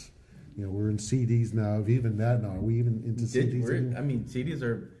covers. You know, we're in CDs now. Even that now, are we even into CDs anymore? I mean, CDs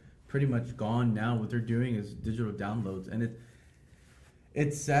are pretty much gone now. What they're doing is digital downloads, and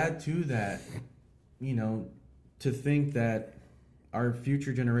it's sad too that, you know, to think that our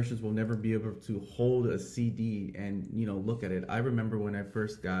future generations will never be able to hold a CD and, you know, look at it. I remember when I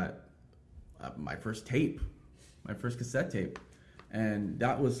first got my first cassette tape, and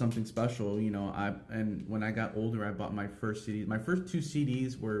that was something special. You know, and when I got older, I bought my first CDs. My first two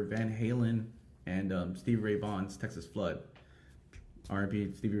CDs were Van Halen and Stevie Ray Vaughan's Texas Flood.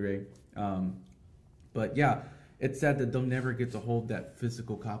 R.I.P. Stevie Ray. But yeah, it's sad that they'll never get to hold that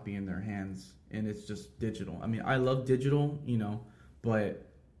physical copy in their hands, and it's just digital. I mean, I love digital, you know, but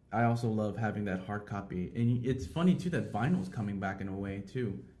I also love having that hard copy. And it's funny too that vinyl's coming back in a way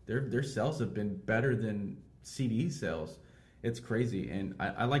too. Their sales have been better than CD sales. It's crazy, and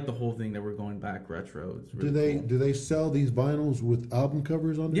I like the whole thing that we're going back retro. It's really cool. Do they sell these vinyls with album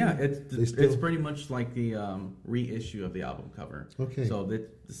covers on them? Yeah, it's pretty much like the reissue of the album cover. Okay, so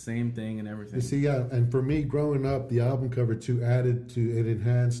it's the same thing and everything. You see, yeah, and for me growing up, the album cover too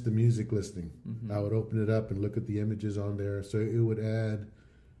enhanced the music listing. I would open it up and look at the images on there, so it would add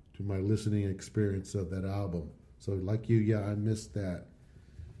to my listening experience of that album. So like you, yeah, I missed that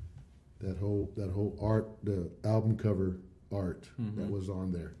whole art, the album cover art that was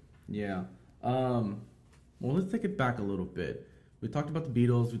on there. Yeah. Well, let's take it back a little bit. We talked about the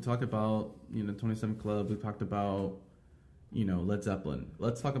Beatles. We talked about, you know, 27 Club. We talked about, you know, Led Zeppelin.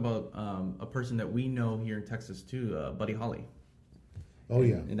 Let's talk about a person that we know here in Texas too, Buddy Holly. Oh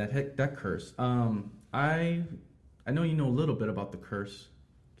yeah. And that Curse. I know you know a little bit about the Curse.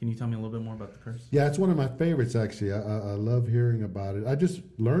 Can you tell me a little bit more about the Curse? Yeah, it's one of my favorites actually. I love hearing about it. I just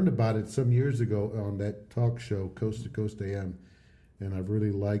learned about it some years ago on that talk show, Coast to Coast AM, and I've really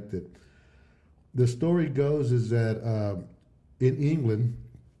liked it. The story goes is that in England,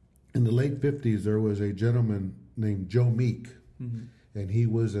 in the late 50s, there was a gentleman named Joe Meek, and he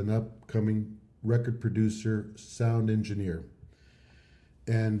was an upcoming record producer, sound engineer,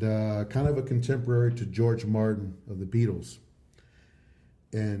 and kind of a contemporary to George Martin of the Beatles.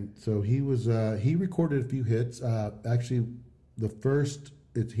 And so he recorded a few hits. Actually,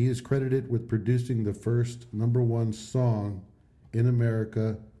 he is credited with producing the first #1 song in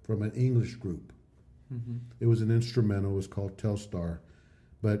America from an English group. It was an instrumental. It was called Telstar.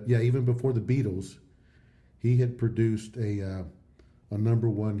 But yeah, even before the Beatles, he had produced a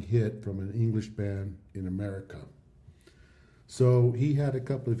 #1 hit from an English band in America. So he had a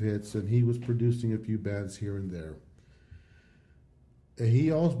couple of hits, and he was producing a few bands here and there.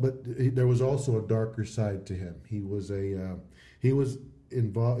 There was also a darker side to him. He was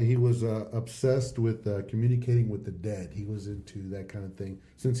obsessed with communicating with the dead. He was into that kind of thing.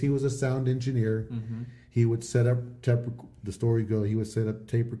 Since he was a sound engineer, he would set up the story goes, he would set up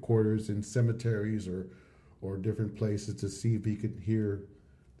tape recorders in cemeteries or different places to see if he could hear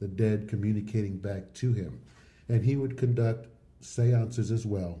the dead communicating back to him. And he would conduct seances as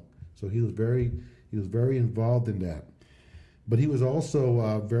well. So he was very involved in that. But he was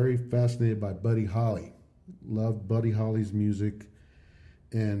also very fascinated by Buddy Holly, loved Buddy Holly's music,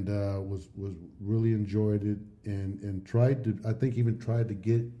 and was really enjoyed it, and tried to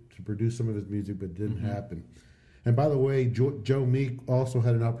get to produce some of his music, but didn't happen. And by the way, Joe Meek also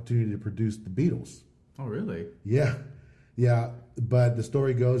had an opportunity to produce the Beatles. Oh, really? Yeah. But the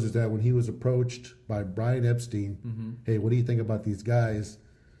story goes is that when he was approached by Brian Epstein, hey, what do you think about these guys?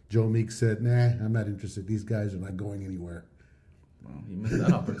 Joe Meek said, nah, I'm not interested. These guys are not going anywhere. Well, he missed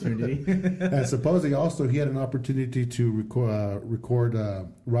that opportunity. And supposedly also he had an opportunity to record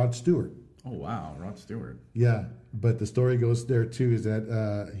Rod Stewart. Oh, wow, Rod Stewart. Yeah, but the story goes there too is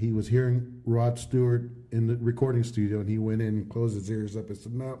that he was hearing Rod Stewart in the recording studio, and he went in and closed his ears up and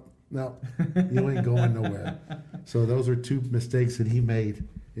said, no, you ain't going nowhere. So those are two mistakes that he made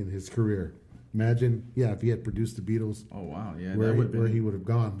in his career. Imagine, if he had produced the Beatles. Oh, wow, yeah. Where he would have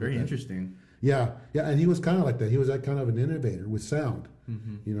gone. Very interesting. Yeah, and he was kind of like that. He was that kind of an innovator with sound.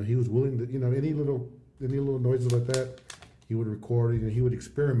 You know, he was willing to, any little noises like that, he would record it, and he would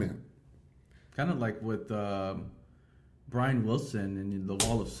experiment. Kind of like with Brian Wilson and the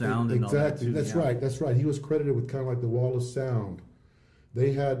Wall of Sound. And exactly, all that too. That's right. He was credited with kind of like the Wall of Sound.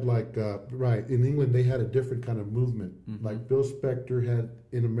 They had in England they had a different kind of movement. Like Bill Spector had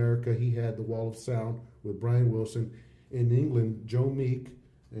in America, he had the Wall of Sound with Brian Wilson. in England, Joe Meek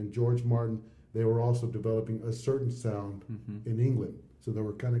and George Martin, they were also developing a certain sound in England. So they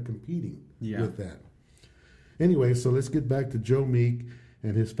were kind of competing with that. Anyway, so let's get back to Joe Meek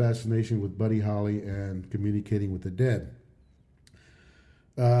and his fascination with Buddy Holly and communicating with the dead.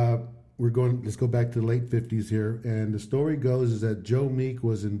 Let's go back to the late 50s here. And the story goes is that Joe Meek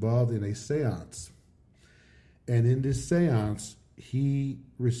was involved in a seance. And in this seance, he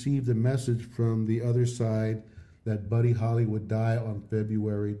received a message from the other side that Buddy Holly would die on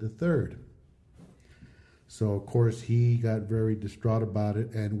February the 3rd. So, of course, he got very distraught about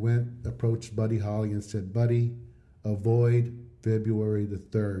it and approached Buddy Holly and said, Buddy, avoid February the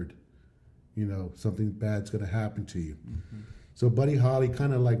 3rd. You know, something bad's going to happen to you. So Buddy Holly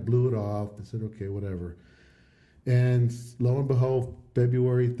kind of like blew it off and said, okay, whatever. And lo and behold,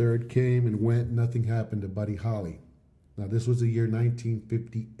 February 3rd came and went. Nothing happened to Buddy Holly. Now, this was the year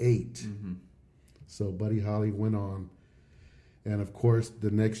 1958. So Buddy Holly went on. And, of course, the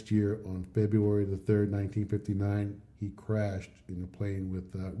next year, on February the 3rd, 1959, he crashed in a plane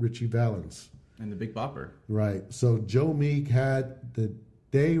with Richie Valens. And the Big Bopper. Right. So Joe Meek had the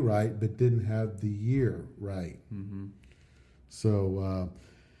day right, but didn't have the year right. So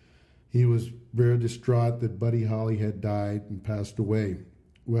he was very distraught that Buddy Holly had died and passed away.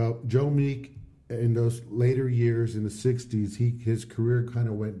 Well, Joe Meek, in those later years in the 60s, his career kind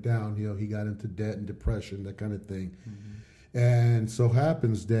of went downhill. He got into debt and depression, that kind of thing. And so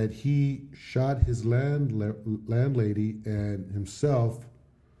happens that he shot his landlady and himself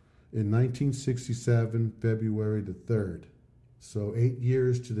in 1967, February the 3rd. So 8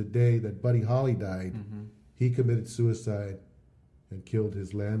 years to the day that Buddy Holly died, he committed suicide and killed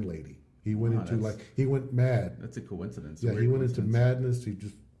his landlady. He went he went mad. That's a coincidence. Yeah, he went into madness. He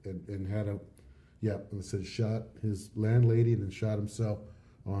just and had and it said shot his landlady and then shot himself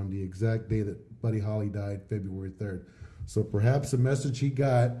on the exact day that Buddy Holly died, February 3rd. So perhaps the message he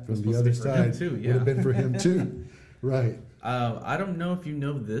got from the other side would have been for him too. Right. I don't know if you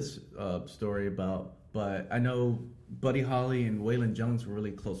know this story but I know Buddy Holly and Waylon Jones were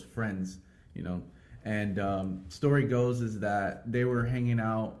really close friends, you know. And story goes is that they were hanging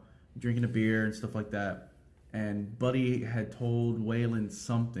out, drinking a beer and stuff like that. And Buddy had told Waylon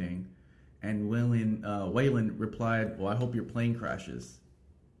something, and Waylon replied, "Well, I hope your plane crashes."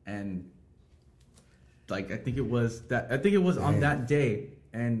 And I think it was on that day,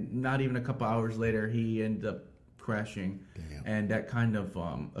 and not even a couple hours later, he ended up crashing. And that kind of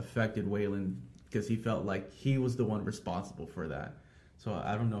affected Waylon because he felt like he was the one responsible for that. So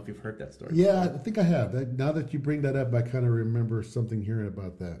I don't know if you've heard that story. Yeah, I think I have. Now that you bring that up, I kind of remember something hearing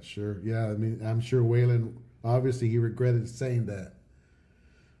about that. Sure. Yeah, I mean, I'm sure Waylon, obviously he regretted saying that.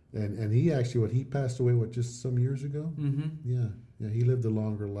 And he actually, he passed away, just some years ago? Yeah, he lived a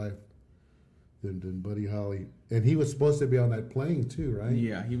longer life than Buddy Holly. And he was supposed to be on that plane too, right?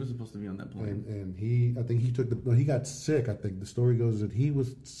 Yeah, he was supposed to be on that plane. And I think he got sick. I think the story goes that he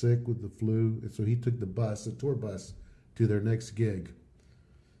was sick with the flu, and so he took the tour bus, to their next gig.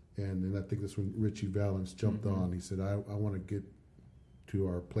 And then I think that's when Richie Valens jumped on. He said, I want to get to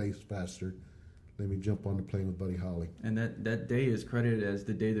our place faster. Let me jump on the plane with Buddy Holly. And that day is credited as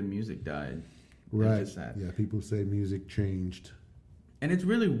the day the music died. Right. Yeah, people say music changed. And it's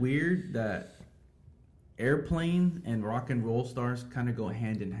really weird that airplane and rock and roll stars kind of go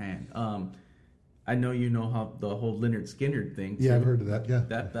hand in hand. I know you know how the whole Lynyrd Skynyrd thing. Yeah, I've heard of that. Yeah,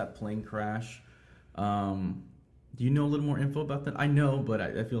 that plane crash. Do you know a little more info about that? I know, but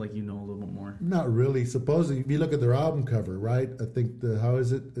I feel like you know a little bit more. Not really. Supposedly, if you look at their album cover, right? I think their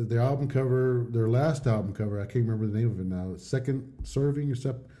album cover, their last album cover, I can't remember the name of it now. Second Serving or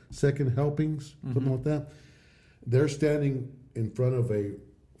Second Helpings, something like that. They're standing in front of a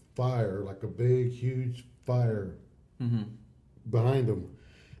fire, like a big, huge fire behind them.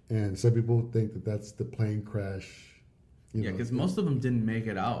 And some people think that that's the plane crash. Yeah, because most of them didn't make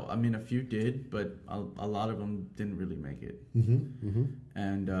it out. I mean, a few did, but a lot of them didn't really make it.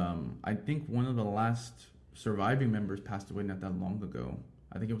 And I think one of the last surviving members passed away not that long ago.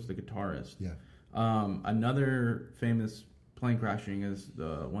 I think it was the guitarist. Yeah. Another famous plane crashing is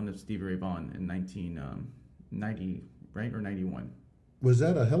the one of Stevie Ray Vaughan in 1990, right, or 91. Was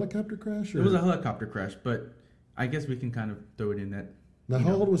that a helicopter crash? Or? It was a helicopter crash, but I guess we can kind of throw it in that. Now,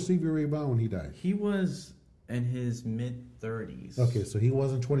 how old was Stevie Ray Vaughan when he died? He was in his mid-30s. Okay, so he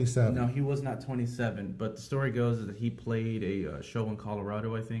wasn't 27. No, he was not 27. But the story goes is that he played a show in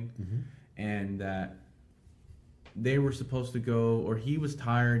Colorado, I think, and that they were supposed to go, or he was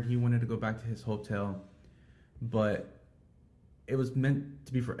tired. He wanted to go back to his hotel, but it was meant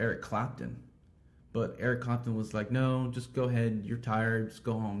to be for Eric Clapton. But Eric Clapton was like, "No, just go ahead. You're tired. Just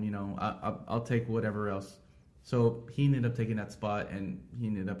go home. You know, I'll take whatever else." So he ended up taking that spot, and he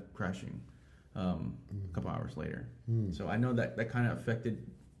ended up crashing a couple hours later. So I know that kind of affected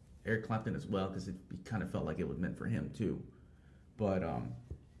Eric Clapton as well, because it kind of felt like it was meant for him too. But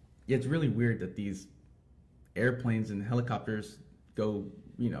yeah, it's really weird that these airplanes and helicopters go,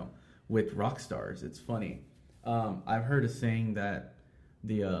 with rock stars. It's funny. I've heard a saying that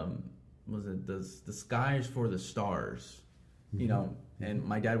the sky is for the stars, and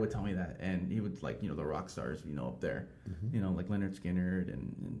my dad would tell me that, and he would like, the rock stars, up there, like Leonard Skinner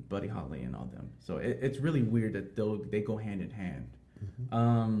and Buddy Holly and all them. So it's really weird that they go hand in hand.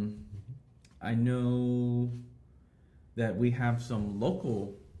 I know that we have some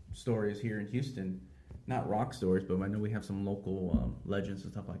local stories here in Houston, not rock stories, but I know we have some local legends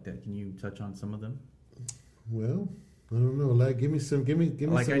and stuff like that. Can you touch on some of them? Well, I don't know. Like, give me some.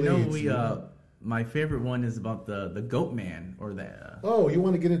 Like, some I know leads, my favorite one is about the Goat Man, or the. Oh, you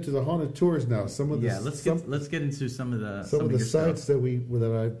want to get into the haunted tours now? Let's get into some of the sites stuff.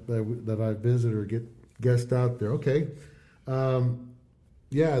 that I visit or get guests out there. Okay,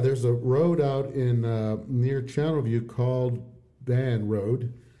 yeah, there's a road out in near Channelview called Van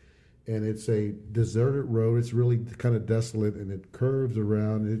Road, and it's a deserted road. It's really kind of desolate, and it curves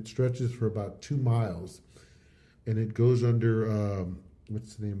around. It stretches for about 2 miles, and it goes under.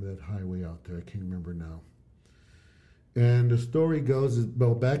 What's the name of that highway out there? I can't remember now. And the story goes,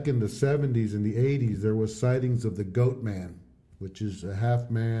 well, back in the 70s and the 80s, there was sightings of the Goat Man, which is a half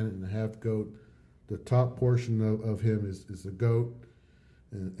man and a half goat. The top portion of him is a goat,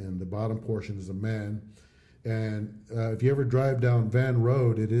 and the bottom portion is a man. And if you ever drive down Van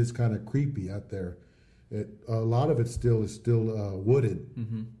Road, it is kind of creepy out there. A lot of it is still wooded.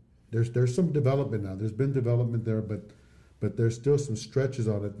 Mm-hmm. There's some development now. There's been development there, but there's still some stretches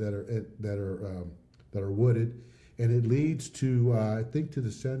on it that are wooded, and it leads to I think to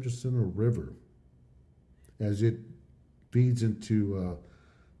the San Jacinto River as it feeds into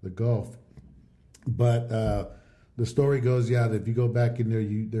the Gulf. But the story goes, that if you go back in there,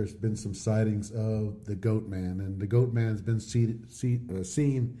 there's been some sightings of the Goat Man, and the Goat Man's been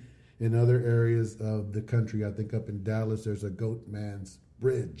seen in other areas of the country. I think up in Dallas, there's a Goat Man's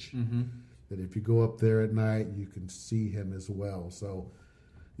Bridge. Mm-hmm. That if you go up there at night, you can see him as well. So,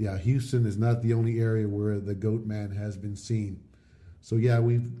 yeah, Houston is not the only area where the Goat Man has been seen. So, yeah,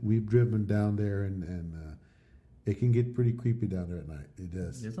 we've driven down there, and it can get pretty creepy down there at night. It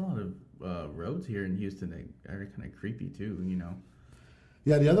does. There's a lot of roads here in Houston that are kind of creepy too,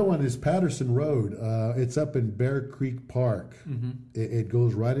 Yeah, the other one is Patterson Road. It's up in Bear Creek Park. Mm-hmm. It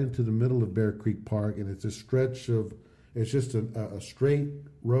goes right into the middle of Bear Creek Park, and it's a stretch of, it's just a straight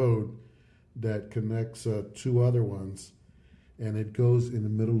road that connects two other ones, and it goes in the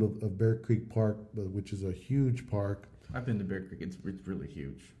middle of Bear Creek Park, which is a huge park. I've been to Bear Creek. It's really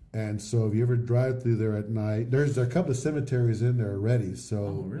huge. And so if you ever drive through there at night, there's a couple of cemeteries in there already. So,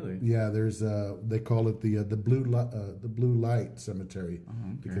 oh, really? Yeah, there's they call it the Blue Light Cemetery,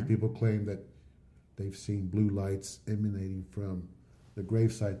 okay, because people claim that they've seen blue lights emanating from the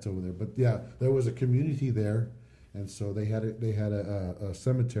grave sites over there. But yeah, there was a community there, and so they had a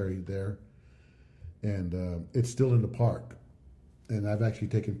cemetery there. And it's still in the park. And I've actually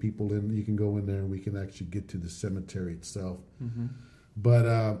taken people in. You can go in there and we can actually get to the cemetery itself. Mm-hmm. But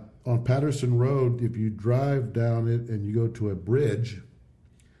on Patterson Road, if you drive down it and you go to a bridge,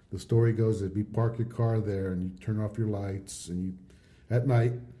 the story goes that you park your car there and you turn off your lights, and at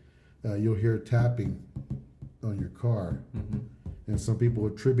night you'll hear tapping on your car. Mm-hmm. And some people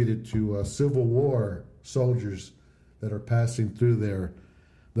attribute it to Civil War soldiers that are passing through there.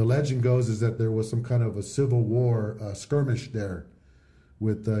 The legend goes is that there was some kind of a Civil War skirmish there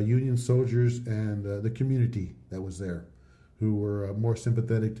with Union soldiers and the community that was there, who were more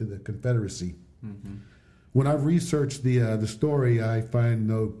sympathetic to the Confederacy. Mm-hmm. When I've researched the story, I find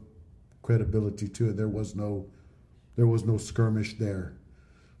no credibility to it. There was no skirmish there.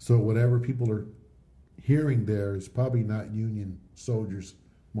 So whatever people are hearing there is probably not Union soldiers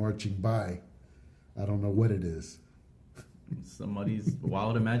marching by. I don't know what it is. Somebody's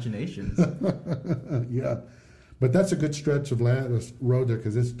wild imaginations. Yeah, but that's a good stretch of road there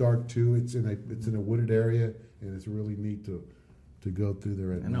because it's dark too. It's in a wooded area, and it's really neat to go through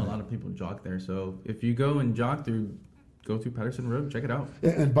there at night. I know a lot of people jog there, so if you go and jog through, go through Patterson Road, check it out.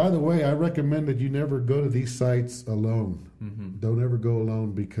 And by the way, I recommend that you never go to these sites alone. Mm-hmm. Don't ever go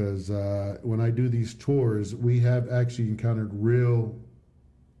alone, because when I do these tours, we have actually encountered real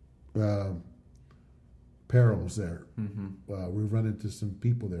perils there. Mm-hmm. We've run into some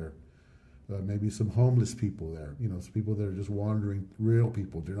people there, maybe some homeless people there. Some people that are just wandering. Real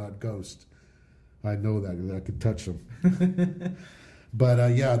people. They're not ghosts. I know that because I could touch them.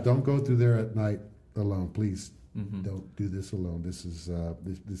 But yeah, don't go through there at night. alone. Please don't do this alone. This is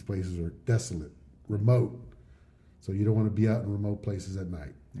these places are desolate, remote, so you don't want to be out in remote places at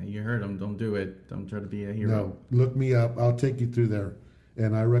night. Yeah, you heard him. Don't do it. Don't try to be a hero. No, look me up. I'll take you through there,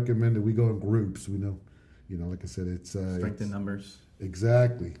 and I recommend that we go in groups. We know, like I said, it's strength in numbers.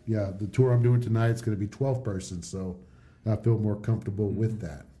 Exactly. Yeah, the tour I'm doing tonight is going to be 12 persons, so I feel more comfortable with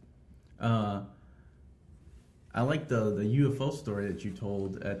that. I like the UFO story that you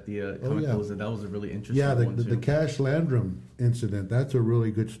told at the Comic Closet. That was a really interesting one, too. The Cash Landrum incident, that's a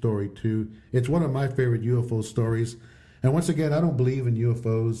really good story, too. It's one of my favorite UFO stories. And once again, I don't believe in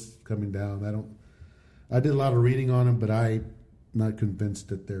UFOs coming down. I did a lot of reading on them, but I'm not convinced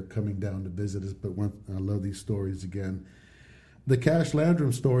that they're coming down to visit us. But I love these stories again. The Cash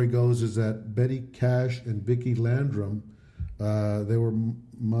Landrum story goes is that Betty Cash and Vicki Landrum, they were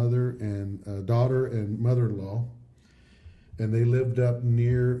mother and daughter and mother-in-law, and they lived up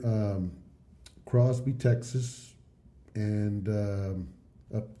near Crosby, Texas, and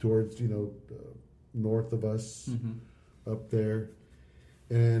up towards north of us, up there.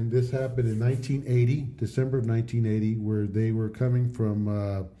 And this happened in 1980, December of 1980, where they were coming from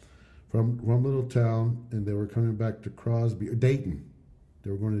one little town, and they were coming back to Crosby or Dayton. They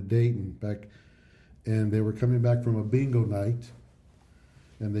were going to Dayton back, and they were coming back from a bingo night.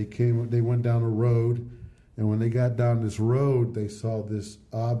 And they went down a road, and when they got down this road, they saw this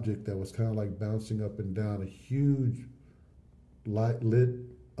object that was kind of like bouncing up and down, a huge lit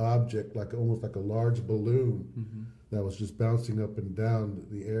object, almost like a large balloon that was just bouncing up and down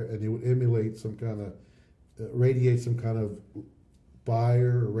the air, and it would radiate some kind of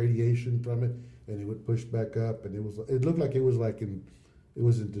fire or radiation from it, and it would push back up, and it looked like it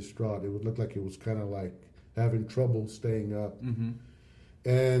wasn't distraught. It would look like it was kind of like having trouble staying up.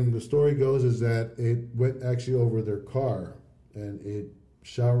 And the story goes is that it went actually over their car, and it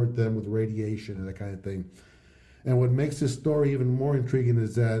showered them with radiation and that kind of thing. And what makes this story even more intriguing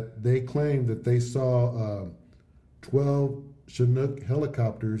is that they claim that they saw 12 Chinook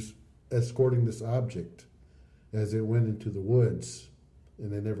helicopters escorting this object as it went into the woods,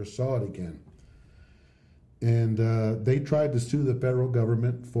 and they never saw it again. And they tried to sue the federal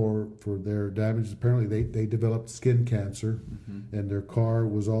government for their damages. Apparently, they developed skin cancer, and their car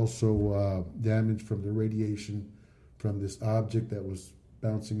was also damaged from the radiation from this object that was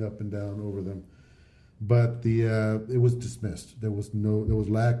bouncing up and down over them. But it was dismissed. There was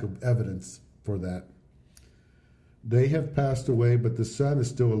lack of evidence for that. They have passed away, but the son is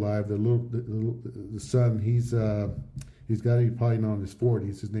still alive. The son, he's got to be probably now in his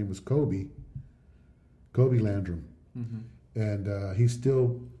 40s. His name was Kobe Landrum. And he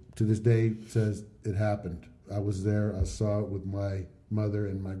still, to this day, says it happened. I was there. I saw it with my mother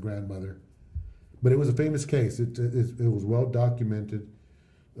and my grandmother. But it was a famous case. It was well documented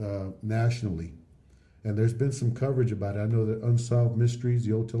nationally. And there's been some coverage about it. I know that Unsolved Mysteries,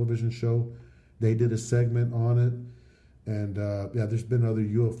 the old television show, they did a segment on it. And there's been other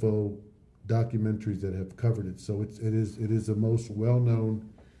UFO documentaries that have covered it. So it is the most well-known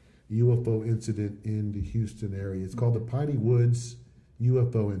UFO incident in the Houston area. It's called the Piney Woods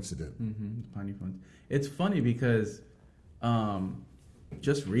UFO incident. Piney Woods. It's funny because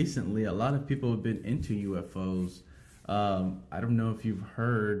just recently, a lot of people have been into UFOs. I don't know if you've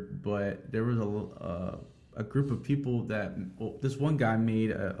heard, but there was a group of people this one guy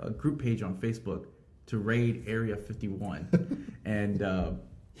made a group page on Facebook to raid Area 51. And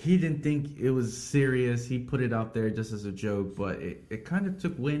he didn't think it was serious. He put it out there just as a joke, but it kind of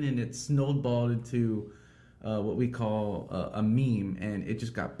took wind, and it snowballed into what we call a meme, and it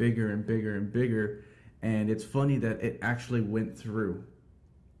just got bigger and bigger and bigger. And it's funny that it actually went through.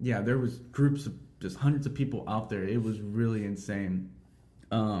 Yeah, there was groups of just hundreds of people out there. It was really insane.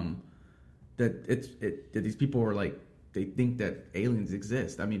 That these people were like, they think that aliens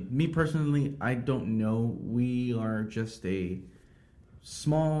exist. I mean, me personally, I don't know. We are just a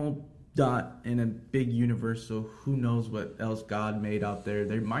small dot in a big universe, so who knows what else God made out there.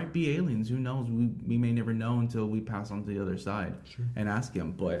 There might be aliens. Who knows? We may never know until we pass on to the other side and ask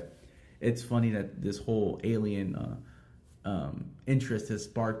him. But it's funny that this whole alien interest has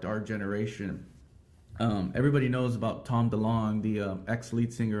sparked our generation. Everybody knows about Tom DeLonge, the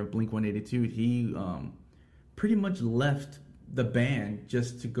ex-lead singer of Blink-182. He pretty much left the band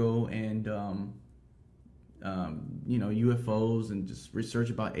just to go and UFOs and just research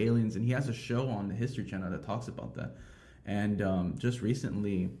about aliens. And he has a show on the History Channel that talks about that. And just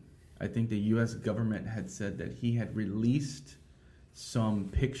recently, I think the U.S. government had said that he had released some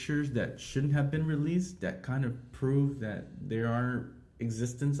pictures that shouldn't have been released that kind of prove that there are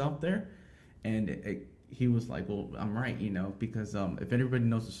existence out there. And he was like, well, I'm right, because if everybody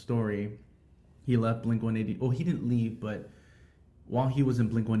knows the story, he left Blink 180. Oh, he didn't leave, but while he was in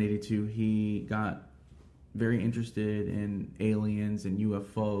Blink 182, he got very interested in aliens and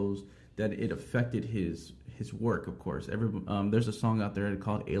UFOs. That it affected his work, of course. There's a song out there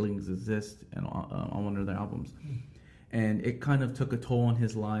called "Aliens Exist" and on one of their albums, and it kind of took a toll on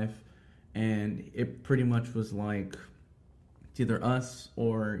his life. And it pretty much was like, it's either us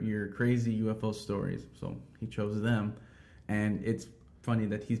or your crazy UFO stories. So he chose them, and it's funny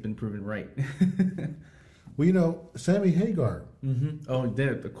that he's been proven right. Well, Sammy Hagar. Mm-hmm. Oh,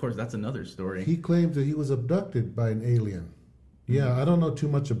 of course, that's another story. He claims that he was abducted by an alien. Yeah, mm-hmm. I don't know too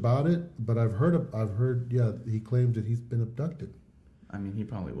much about it, but I've heard. Yeah, he claims that he's been abducted. I mean, he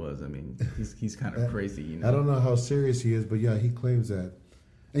probably was. I mean, he's kind of crazy. You know? I don't know how serious he is, but yeah, he claims that.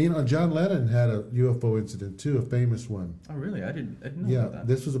 And John Lennon had a UFO incident too, a famous one. Oh, really? I didn't know about that. Yeah,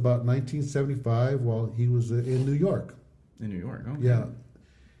 this was about 1975 while he was in New York. In New York, okay. Yeah.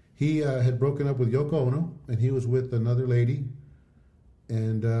 He had broken up with Yoko Ono, and he was with another lady.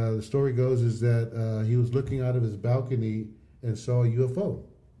 And the story goes is that he was looking out of his balcony and saw a UFO.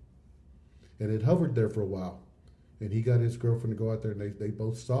 And it hovered there for a while. And he got his girlfriend to go out there, and they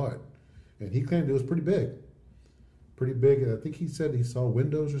both saw it. And he claimed it was pretty big. Pretty big. And I think he said he saw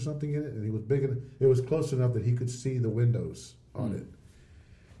windows or something in it, and it was big. It was close enough that he could see the windows on it.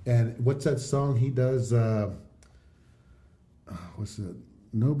 And what's that song he does? What's that?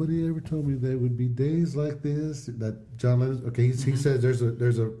 Nobody ever told me there would be days like this. That John Lennon. Okay, he says there's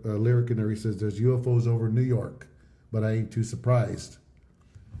a lyric in there. He says there's UFOs over New York, but I ain't too surprised.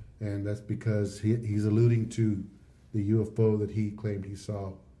 And that's because he's alluding to the UFO that he claimed he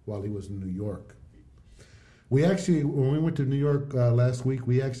saw while he was in New York. We actually, when we went to New York last week,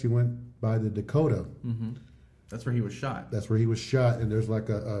 we actually went by the Dakota. Mm-hmm. That's where he was shot. That's where he was shot, and there's like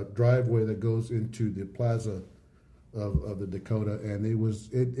a driveway that goes into the plaza of the Dakota, and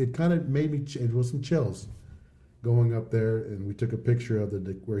it kind of made me, it was some chills going up there, and we took a picture of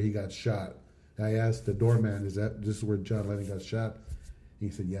where he got shot. And I asked the doorman, this is where John Lennon got shot? He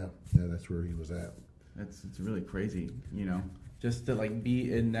said, yeah, that's where he was at. It's really crazy, you know, just to like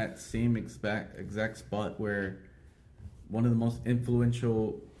be in that same exact spot where one of the most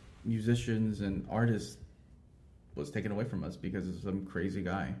influential musicians and artists was taken away from us because of some crazy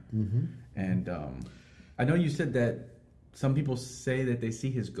guy. Mm-hmm. And I know you said that some people say that they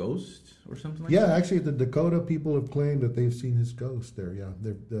see his ghost or something like that. Yeah, actually, the Dakota people have claimed that they've seen his ghost there. Yeah,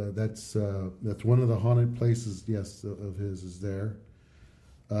 that's one of the haunted places. Yes, of his is there.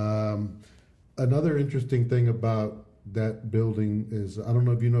 Another interesting thing about that building is, I don't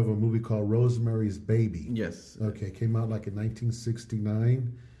know if you know of a movie called Rosemary's Baby. Yes. Okay, it came out like in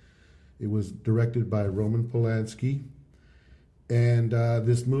 1969. It was directed by Roman Polanski. And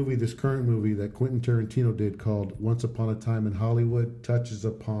this current movie that Quentin Tarantino did called Once Upon a Time in Hollywood touches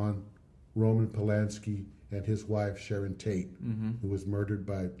upon Roman Polanski and his wife Sharon Tate, who was murdered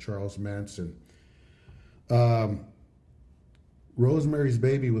by Charles Manson. Rosemary's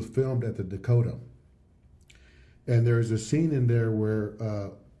Baby was filmed at the Dakota. And there's a scene in there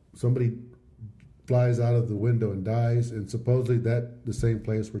where somebody flies out of the window and dies, and supposedly the same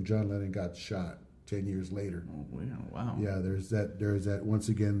place where John Lennon got shot 10 years later. Oh, wow. Yeah, there's that once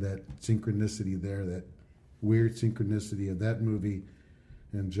again, that synchronicity there, that weird synchronicity of that movie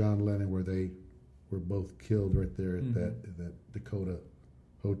and John Lennon, where they were both killed right there at that Dakota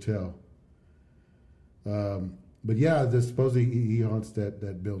hotel. But yeah, supposedly he haunts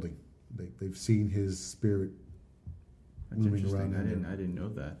that building. They've seen his spirit. That's interesting. I didn't know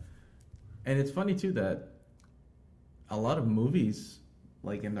that. And it's funny too that a lot of movies,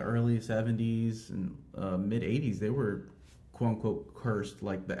 like in the early 70s and mid 80s, they were quote unquote cursed,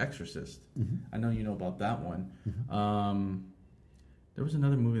 like The Exorcist. Mm-hmm. I know you know about that one. Mm-hmm. There was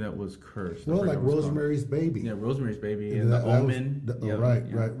another movie that was cursed. Well, like Rosemary's Baby. Yeah, Rosemary's Baby and The Omen.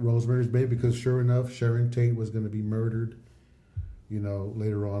 Right. Rosemary's Baby, because sure enough, Sharon Tate was going to be murdered,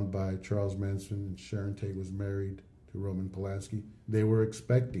 later on by Charles Manson, and Sharon Tate was married to Roman Polanski. They were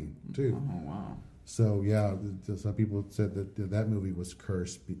expecting, too. Oh, wow. So, yeah, some people said that movie was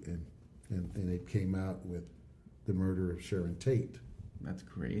cursed, and it came out with the murder of Sharon Tate. That's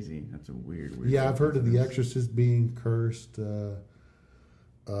crazy. That's a weird Yeah, I've heard of The Exorcist being cursed.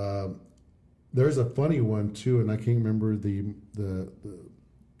 There's a funny one too, and I can't remember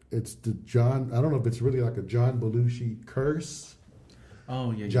it's the John. I don't know if it's really like a John Belushi curse.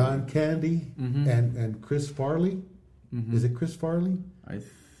 Oh yeah, John Candy and Chris Farley. Mm-hmm. Is it Chris Farley? I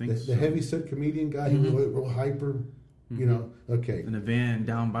think the heavy set comedian guy. He was real hyper. Okay. In a van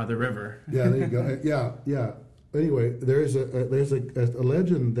down by the river. Yeah, there you go. Yeah. Anyway, there's a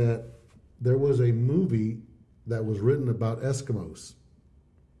legend that there was a movie that was written about Eskimos.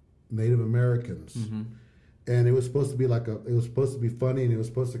 Native Americans. And it was supposed to be it was supposed to be funny, and it was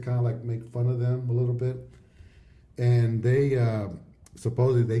supposed to kind of like make fun of them a little bit. And they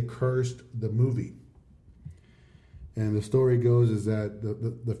supposedly they cursed the movie. And the story goes is that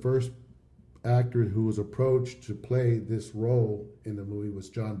the first actor who was approached to play this role in the movie was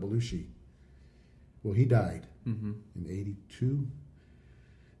John Belushi. Well, he died in '82.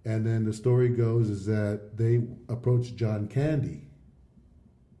 And then the story goes is that they approached John Candy,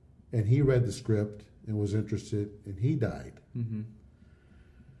 and he read the script and was interested, and he died. And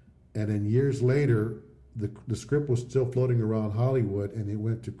then years later, the script was still floating around Hollywood, and it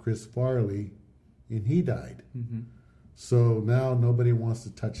went to Chris Farley, and he died. So now nobody wants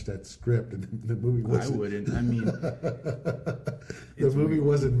to touch that script, and the movie wasn't. I wouldn't. I mean, the movie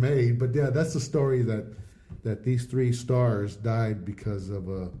wasn't made. But yeah, that's the story that these three stars died because of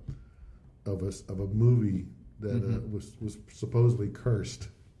a movie that was supposedly cursed.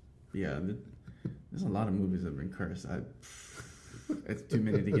 Yeah, there's a lot of movies that have been cursed. It's too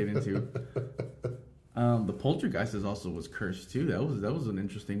many to get into. The Poltergeist was cursed too. That was an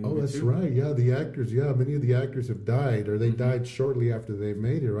interesting movie. Oh, that's right. Yeah, the actors. Yeah, many of the actors have died, or they died shortly after they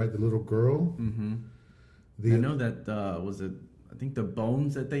made it. Right, the little girl. I know that I think the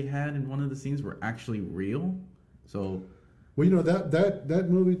bones that they had in one of the scenes were actually real. So, well, you know that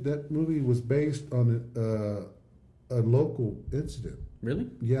movie was based on a local incident. Really?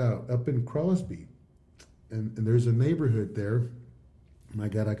 Yeah, up in Crosby, and there's a neighborhood there. My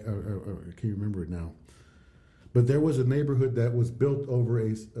God, I can't remember it now. But there was a neighborhood that was built over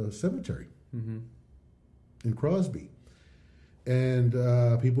a cemetery in Crosby. And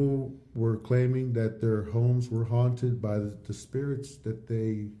people were claiming that their homes were haunted by the spirits that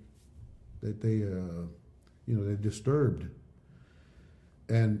they disturbed.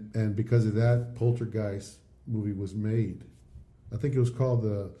 And because of that, Poltergeist movie was made. I think it was called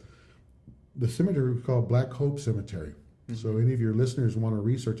the cemetery was called Black Hope Cemetery. So any of your listeners want to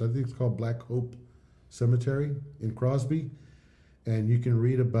research, I think it's called Black Hope Cemetery in Crosby, and you can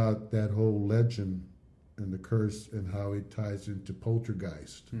read about that whole legend and the curse and how it ties into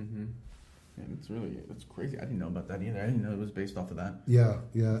Poltergeist. And it's crazy. I didn't know about that either. I didn't know it was based off of that. Yeah,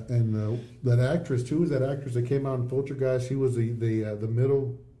 and that actress too. That actress that came out in Poltergeist, she was the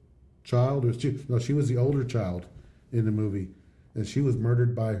middle child, or she was the older child in the movie, and she was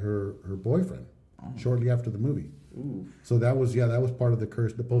murdered by her boyfriend shortly after the movie. Ooh. So that was part of the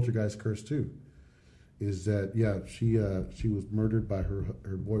curse, the Poltergeist curse too. Is that she was murdered by her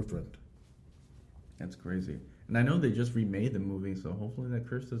boyfriend. That's crazy. And I know they just remade the movie, so hopefully that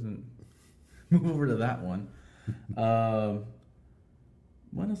curse doesn't move over to that one.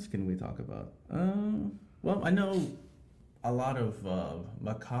 What else can we talk about? Well, I know a lot of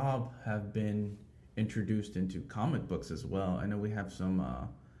macabre have been introduced into comic books as well. I know we have some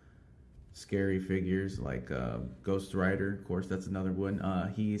scary figures like Ghost Rider. Of course, that's another one.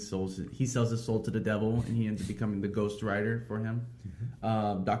 He sells his soul to the devil, and he ends up becoming the Ghost Rider for him.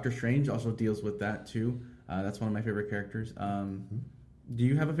 Doctor Strange also deals with that too. That's one of my favorite characters. Do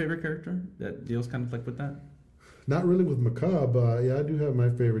you have a favorite character that deals kind of like with that? Not really with macabre. Yeah, I do have my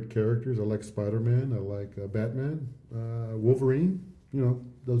favorite characters. I like Spider-Man. I like Batman, Wolverine. You know,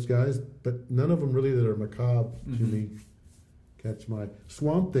 those guys. But none of them really that are macabre to me catch my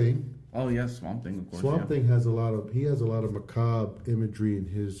Swamp Thing. Oh yes, Swamp Thing, of course. Swamp Thing has a lot of macabre imagery in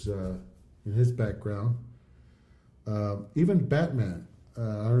his background. Even Batman.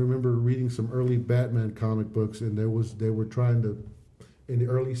 I remember reading some early Batman comic books, and they were trying to, in the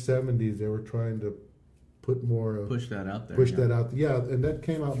early '70s, they were trying to put more push that out there. That out. Yeah, and that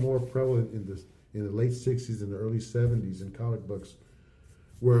came out more prevalent in the late '60s and the early '70s in comic books,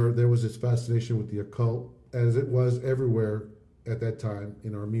 where there was this fascination with the occult, as it was everywhere at that time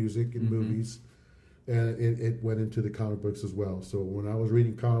in our music and movies, and it went into the comic books as well. So when I was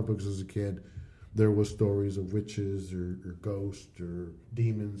reading comic books as a kid, there was stories of witches or ghosts or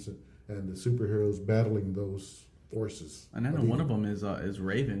demons, and the superheroes battling those forces. And I know one of them is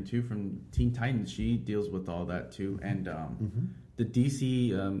Raven too from Teen Titans. She deals with all that too, and the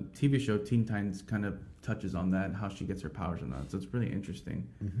DC TV show Teen Titans kind of touches on that, how she gets her powers and that. So it's really interesting.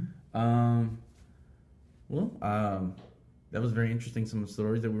 That was very interesting, some of the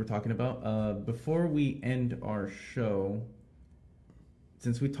stories that we were talking about. Before we end our show,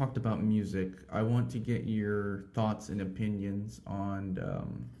 since we talked about music, I want to get your thoughts and opinions on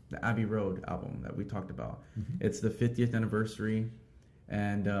the Abbey Road album that we talked about. It's the 50th anniversary,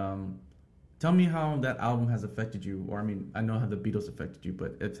 and tell me how that album has affected you. Or, I mean, I know how the Beatles affected you,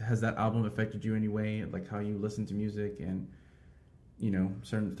 but has that album affected you anyway? Like how you listen to music and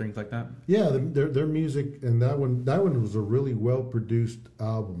certain things like that. Yeah, their music, and that one was a really well produced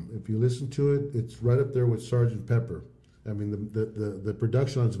album. If you listen to it, it's right up there with Sgt. Pepper. I mean, the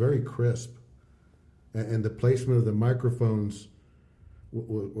production on it's very crisp, and the placement of the microphones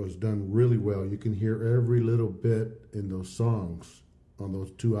was done really well. You can hear every little bit in those songs on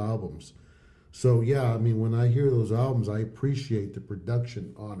those two albums. So yeah, I mean, when I hear those albums, I appreciate the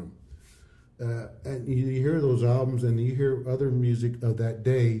production on them. And you hear those albums, and you hear other music of that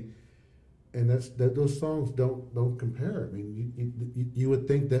day, and those songs don't compare. I mean, you would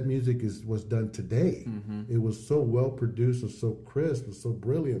think that music was done today. Mm-hmm. It was so well produced and so crisp and so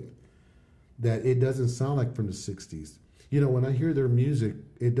brilliant that it doesn't sound like from the '60s. When I hear their music,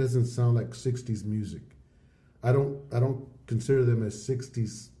 it doesn't sound like '60s music. I don't consider them a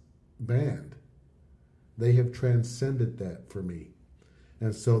 '60s band. They have transcended that for me.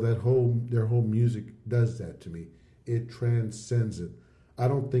 And so their whole music does that to me. It transcends it. I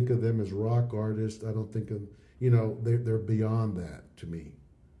don't think of them as rock artists. I don't think of, they're beyond that to me.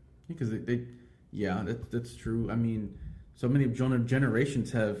 Because that's true. I mean, so many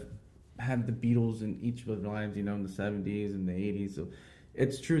generations have had the Beatles in each of their lives, in the 70s and the 80s. So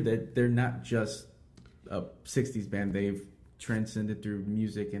it's true that they're not just a 60s band. They've transcended through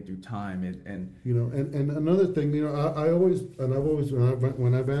music and through time, and another thing, when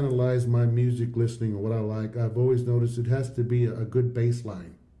I've analyzed my music listening or what I like, I've always noticed it has to be a good bass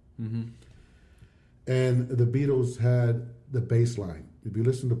line. Mm-hmm. And the Beatles had the bass line. If you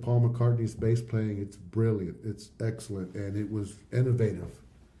listen to Paul McCartney's bass playing, it's brilliant, it's excellent, and it was innovative,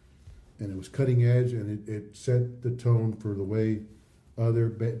 and it was cutting edge, and it set the tone for the way other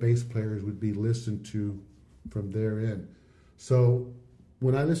bass players would be listened to from their end. So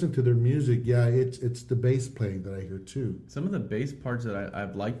when I listen to their music, it's the bass playing that I hear too. Some of the bass parts that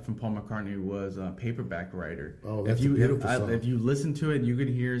I've liked from Paul McCartney was Paperback Writer. Oh, that's a beautiful song. If you listen to it, you could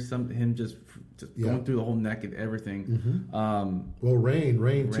hear him just going through the whole neck and everything. Mm-hmm.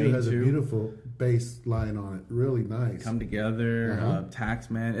 Rain too has a beautiful bass line on it. Really nice. Come Together,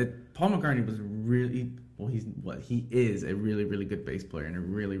 Taxman. Paul McCartney was really... Well, he is a really, really good bass player and a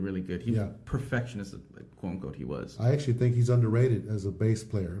really, really good. He was perfectionist, quote unquote. He was. I actually think he's underrated as a bass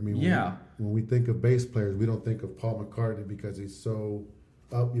player. I mean, when we think of bass players, we don't think of Paul McCartney because he's so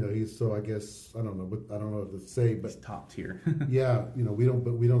up. He's so, I guess, I don't know what to say, but he's top tier. we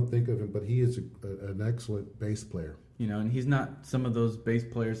don't think of him, but he is an excellent bass player. And he's not some of those bass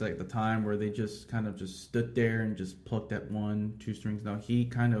players like at the time where they just kind of just stood there and just plucked at 1-2 strings. No, he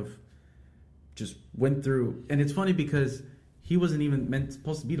kind of just went through, and it's funny because he wasn't even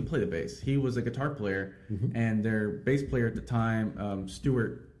supposed to be to play the bass. He was a guitar player, and their bass player at the time,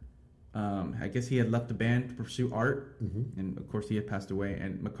 Stewart, I guess he had left the band to pursue art, and of course he had passed away,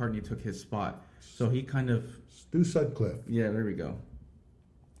 and McCartney took his spot. So he kind of... Stu Sutcliffe. Yeah, there we go.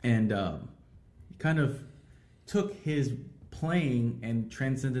 And he kind of took his playing and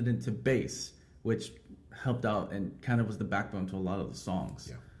transcended into bass, which helped out and kind of was the backbone to a lot of the songs.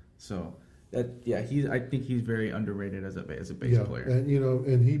 Yeah. So... I think he's very underrated as a bass player. And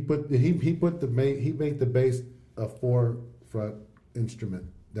and he made the bass a forefront instrument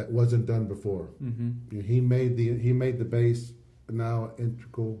that wasn't done before. Mm-hmm. He made the bass now an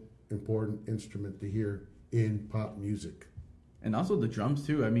integral, important instrument to hear in pop music. And also the drums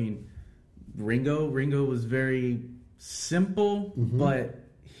too. I mean, Ringo was very simple, but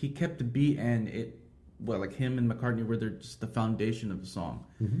he kept the beat, and like him and McCartney were just the foundation of the song.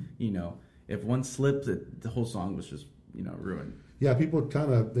 Mm-hmm. If one slipped, the whole song was just, ruined. Yeah, people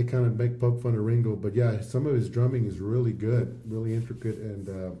kind of make poke fun of Ringo, but yeah, some of his drumming is really good, really intricate, and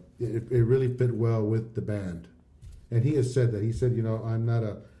it really fit well with the band. And he has said that. He said, I'm not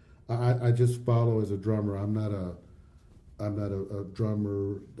I just follow as a drummer. I'm not a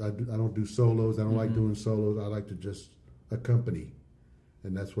drummer. I don't do solos. I don't like doing solos. I like to just accompany,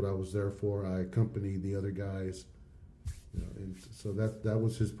 and that's what I was there for. I accompany the other guys. And so that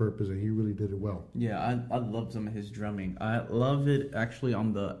was his purpose, and he really did it well. Yeah, I love some of his drumming. I love it actually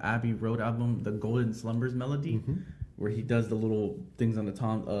on the Abbey Road album, the Golden Slumbers melody, where he does the little things on the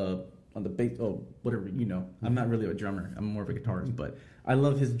tom, on the bass, whatever. I'm not really a drummer. I'm more of a guitarist, but I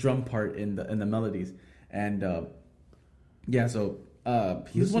love his drum part in the melodies. And so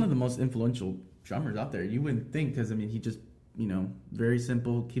he's one of the most influential drummers out there. You wouldn't think, because he just very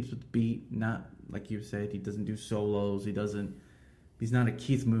simple, keeps with the beat, not. Like you said, he doesn't do solos. He's not a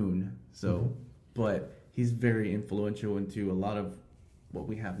Keith Moon. So, but he's very influential into a lot of what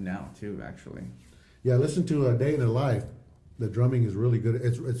we have now too, actually. Yeah, listen to A Day in the Life. The drumming is really good.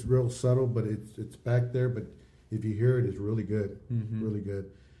 It's real subtle, but it's back there. But if you hear it, it's really good, really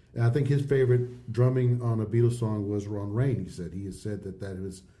good. And I think his favorite drumming on a Beatles song was "Ron Rain." He has said that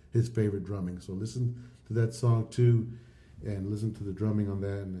was his favorite drumming. So listen to that song too, and listen to the drumming on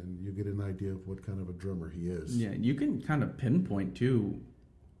that, and you get an idea of what kind of a drummer he is. Yeah, you can kind of pinpoint too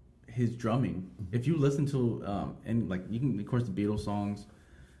his drumming if you listen to and like you can, of course, the Beatles songs.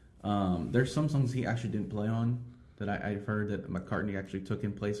 There's some songs he actually didn't play on that I've heard that McCartney actually took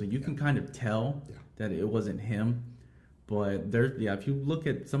in place, so you can kind of tell that it wasn't him. But if you look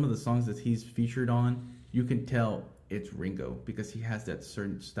at some of the songs that he's featured on, you can tell it's Ringo because he has that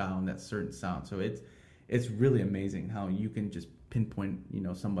certain style and that certain sound. So it's really amazing how you can just pinpoint,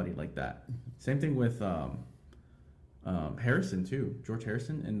 somebody like that. Same thing with Harrison too, George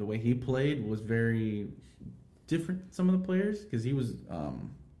Harrison, and the way he played was very different. Some of the players, because he was,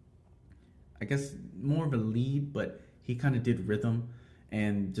 I guess, more of a lead, but he kind of did rhythm.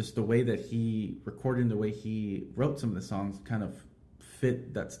 And just the way that he recorded and the way he wrote some of the songs kind of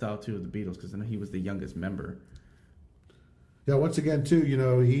fit that style too of the Beatles, because I know he was the youngest member. Yeah, once again too,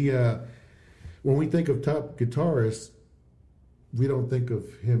 he when we think of top guitarists, we don't think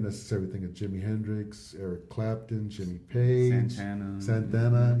of him necessarily. Think of Jimi Hendrix, Eric Clapton, Jimmy Page,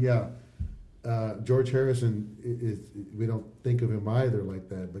 Santana. Yeah. George Harrison we don't think of him either like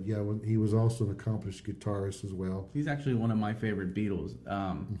that, but he was also an accomplished guitarist as well. He's actually one of my favorite Beatles.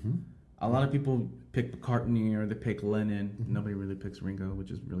 A lot of people pick McCartney or they pick Lennon. Mm-hmm. Nobody really picks Ringo, which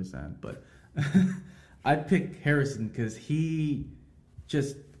is really sad. But I pick Harrison because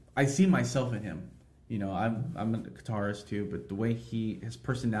I see myself in him. I'm a guitarist too, but the way his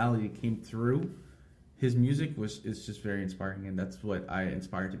personality came through. His music is just very inspiring, and that's what I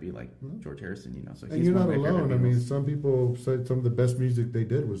aspire to be like George Harrison. So and you're not alone. I mean, some people said some of the best music they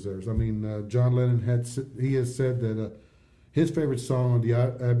did was theirs. I mean, John Lennon has said that his favorite song on the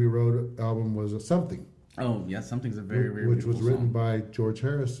Abbey Road album was "Something." Oh yeah, "Something's" a very, very which was written song by George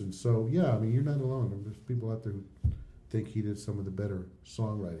Harrison. So yeah, I mean, you're not alone. There's people out there who think he did some of the better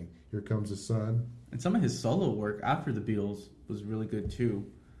songwriting. "Here Comes the Sun," and some of his solo work after the Beatles was really good too.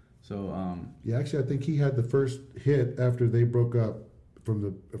 So actually, I think he had the first hit after they broke up from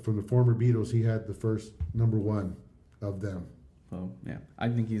the former Beatles. He had the first number one of them. Well, yeah, I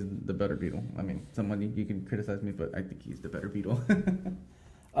think he's the better Beatle. I mean, someone you can criticize me, but I think he's the better Beatle.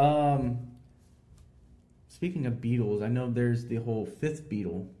 Speaking of Beatles, I know there's the whole fifth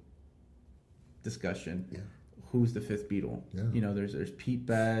Beatle discussion. Yeah. Who's the fifth Beatle? Yeah. There's Pete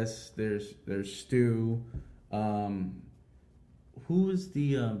Best. There's Stu. Who is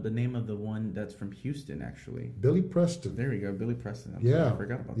the name of the one that's from Houston, actually? Billy Preston. There we go, Billy Preston. Sorry, I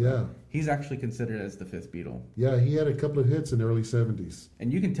forgot about that. He's actually considered as the fifth Beatle. Yeah, he had a couple of hits in the early 70s.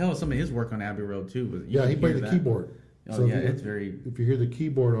 And you can tell some of his work on Abbey Road, too. He played the keyboard. Oh, so it's very... If you hear the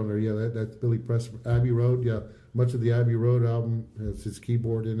keyboard on there, that's Billy Preston. Abbey Road, much of the Abbey Road album has his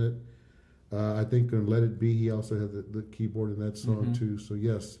keyboard in it. I think on Let It Be, he also had the keyboard in that song, too. So,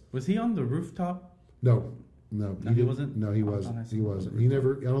 yes. Was he on the rooftop? No, he wasn't. No, he wasn't. He wasn't. He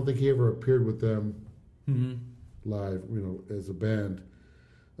never. I don't think he ever appeared with them live. As a band.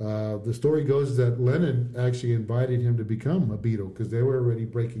 The story goes that Lennon actually invited him to become a Beatle because they were already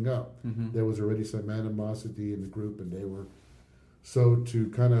breaking up. Mm-hmm. There was already some animosity in the group, and they were to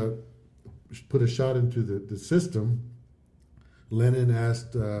kind of put a shot into the system. Lennon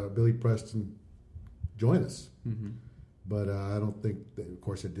asked Billy Preston join us, but I don't think. Of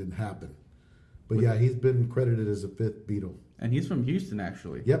course, it didn't happen. But he's been credited as a fifth Beatle. And he's from Houston,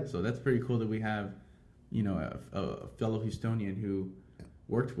 actually. Yep. So that's pretty cool that we have, a fellow Houstonian who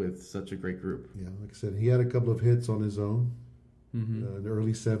worked with such a great group. Yeah, like I said, he had a couple of hits on his own in the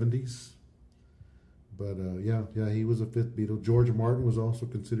early 70s. But, he was a fifth Beatle. George Martin was also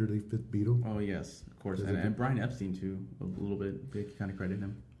considered a fifth Beatle. Oh, yes, of course. And Brian Epstein, too, a little bit. They kind of credit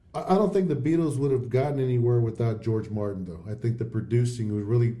him. I don't think the Beatles would have gotten anywhere without George Martin, though. I think the producing was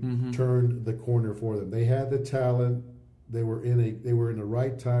really turned the corner for them. They had the talent. They were in the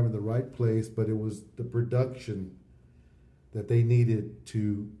right time in the right place, but it was the production that they needed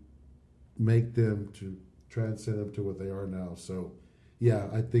to make them to transcend them to what they are now. So,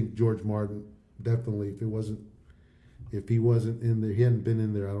 I think George Martin definitely. If he wasn't in there, he hadn't been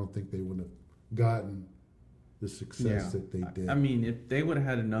in there. I don't think they would have gotten the success that they did. I mean, if they would have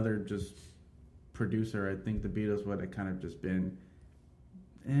had another just producer, I think the Beatles would have kind of just been,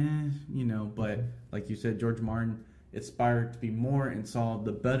 But like you said, George Martin aspired to be more and saw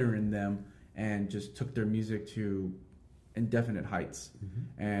the better in them, and just took their music to indefinite heights.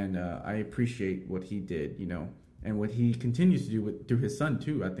 And I appreciate what he did, and what he continues to do through his son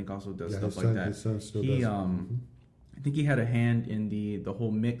too. I think also does stuff like that. His son still does. I think he had a hand in the whole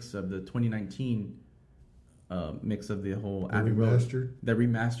mix of the 2019 mix of the whole The Abbey remastered? Road. The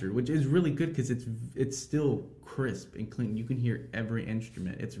remastered, which is really good because it's still crisp and clean. You can hear every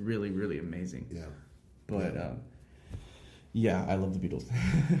instrument. It's really, really amazing. Yeah. But yeah, I love the Beatles.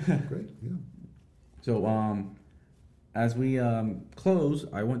 Great. Yeah. So as we close,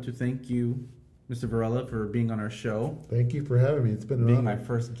 I want to thank you, Mr. Varela, for being on our show, Thank you for having me. It's been an being honor. my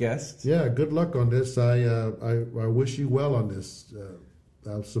first guest. Yeah, good luck on this. I wish you well on this.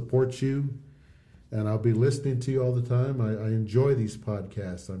 I'll support you, and I'll be listening to you all the time. I enjoy these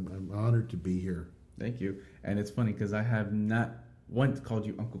podcasts. I'm honored to be here. Thank you. And it's funny because I have not once called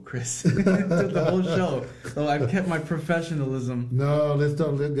you Uncle Chris through the whole show. So I've kept my professionalism. No, let's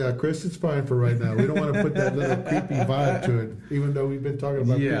don't. Chris is fine for right now. We don't want to put that little creepy vibe to it, even though we've been talking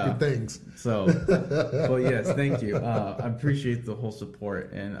about creepy things. So, but yes, thank you. I appreciate the whole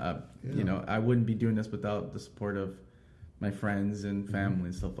support. And, you know, I wouldn't be doing this without the support of my friends and family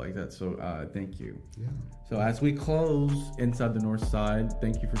and stuff like that. So thank you. Yeah. So as we close Inside the North Side,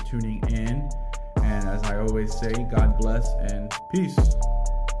 thank you for tuning in. And as I always say, God bless and peace.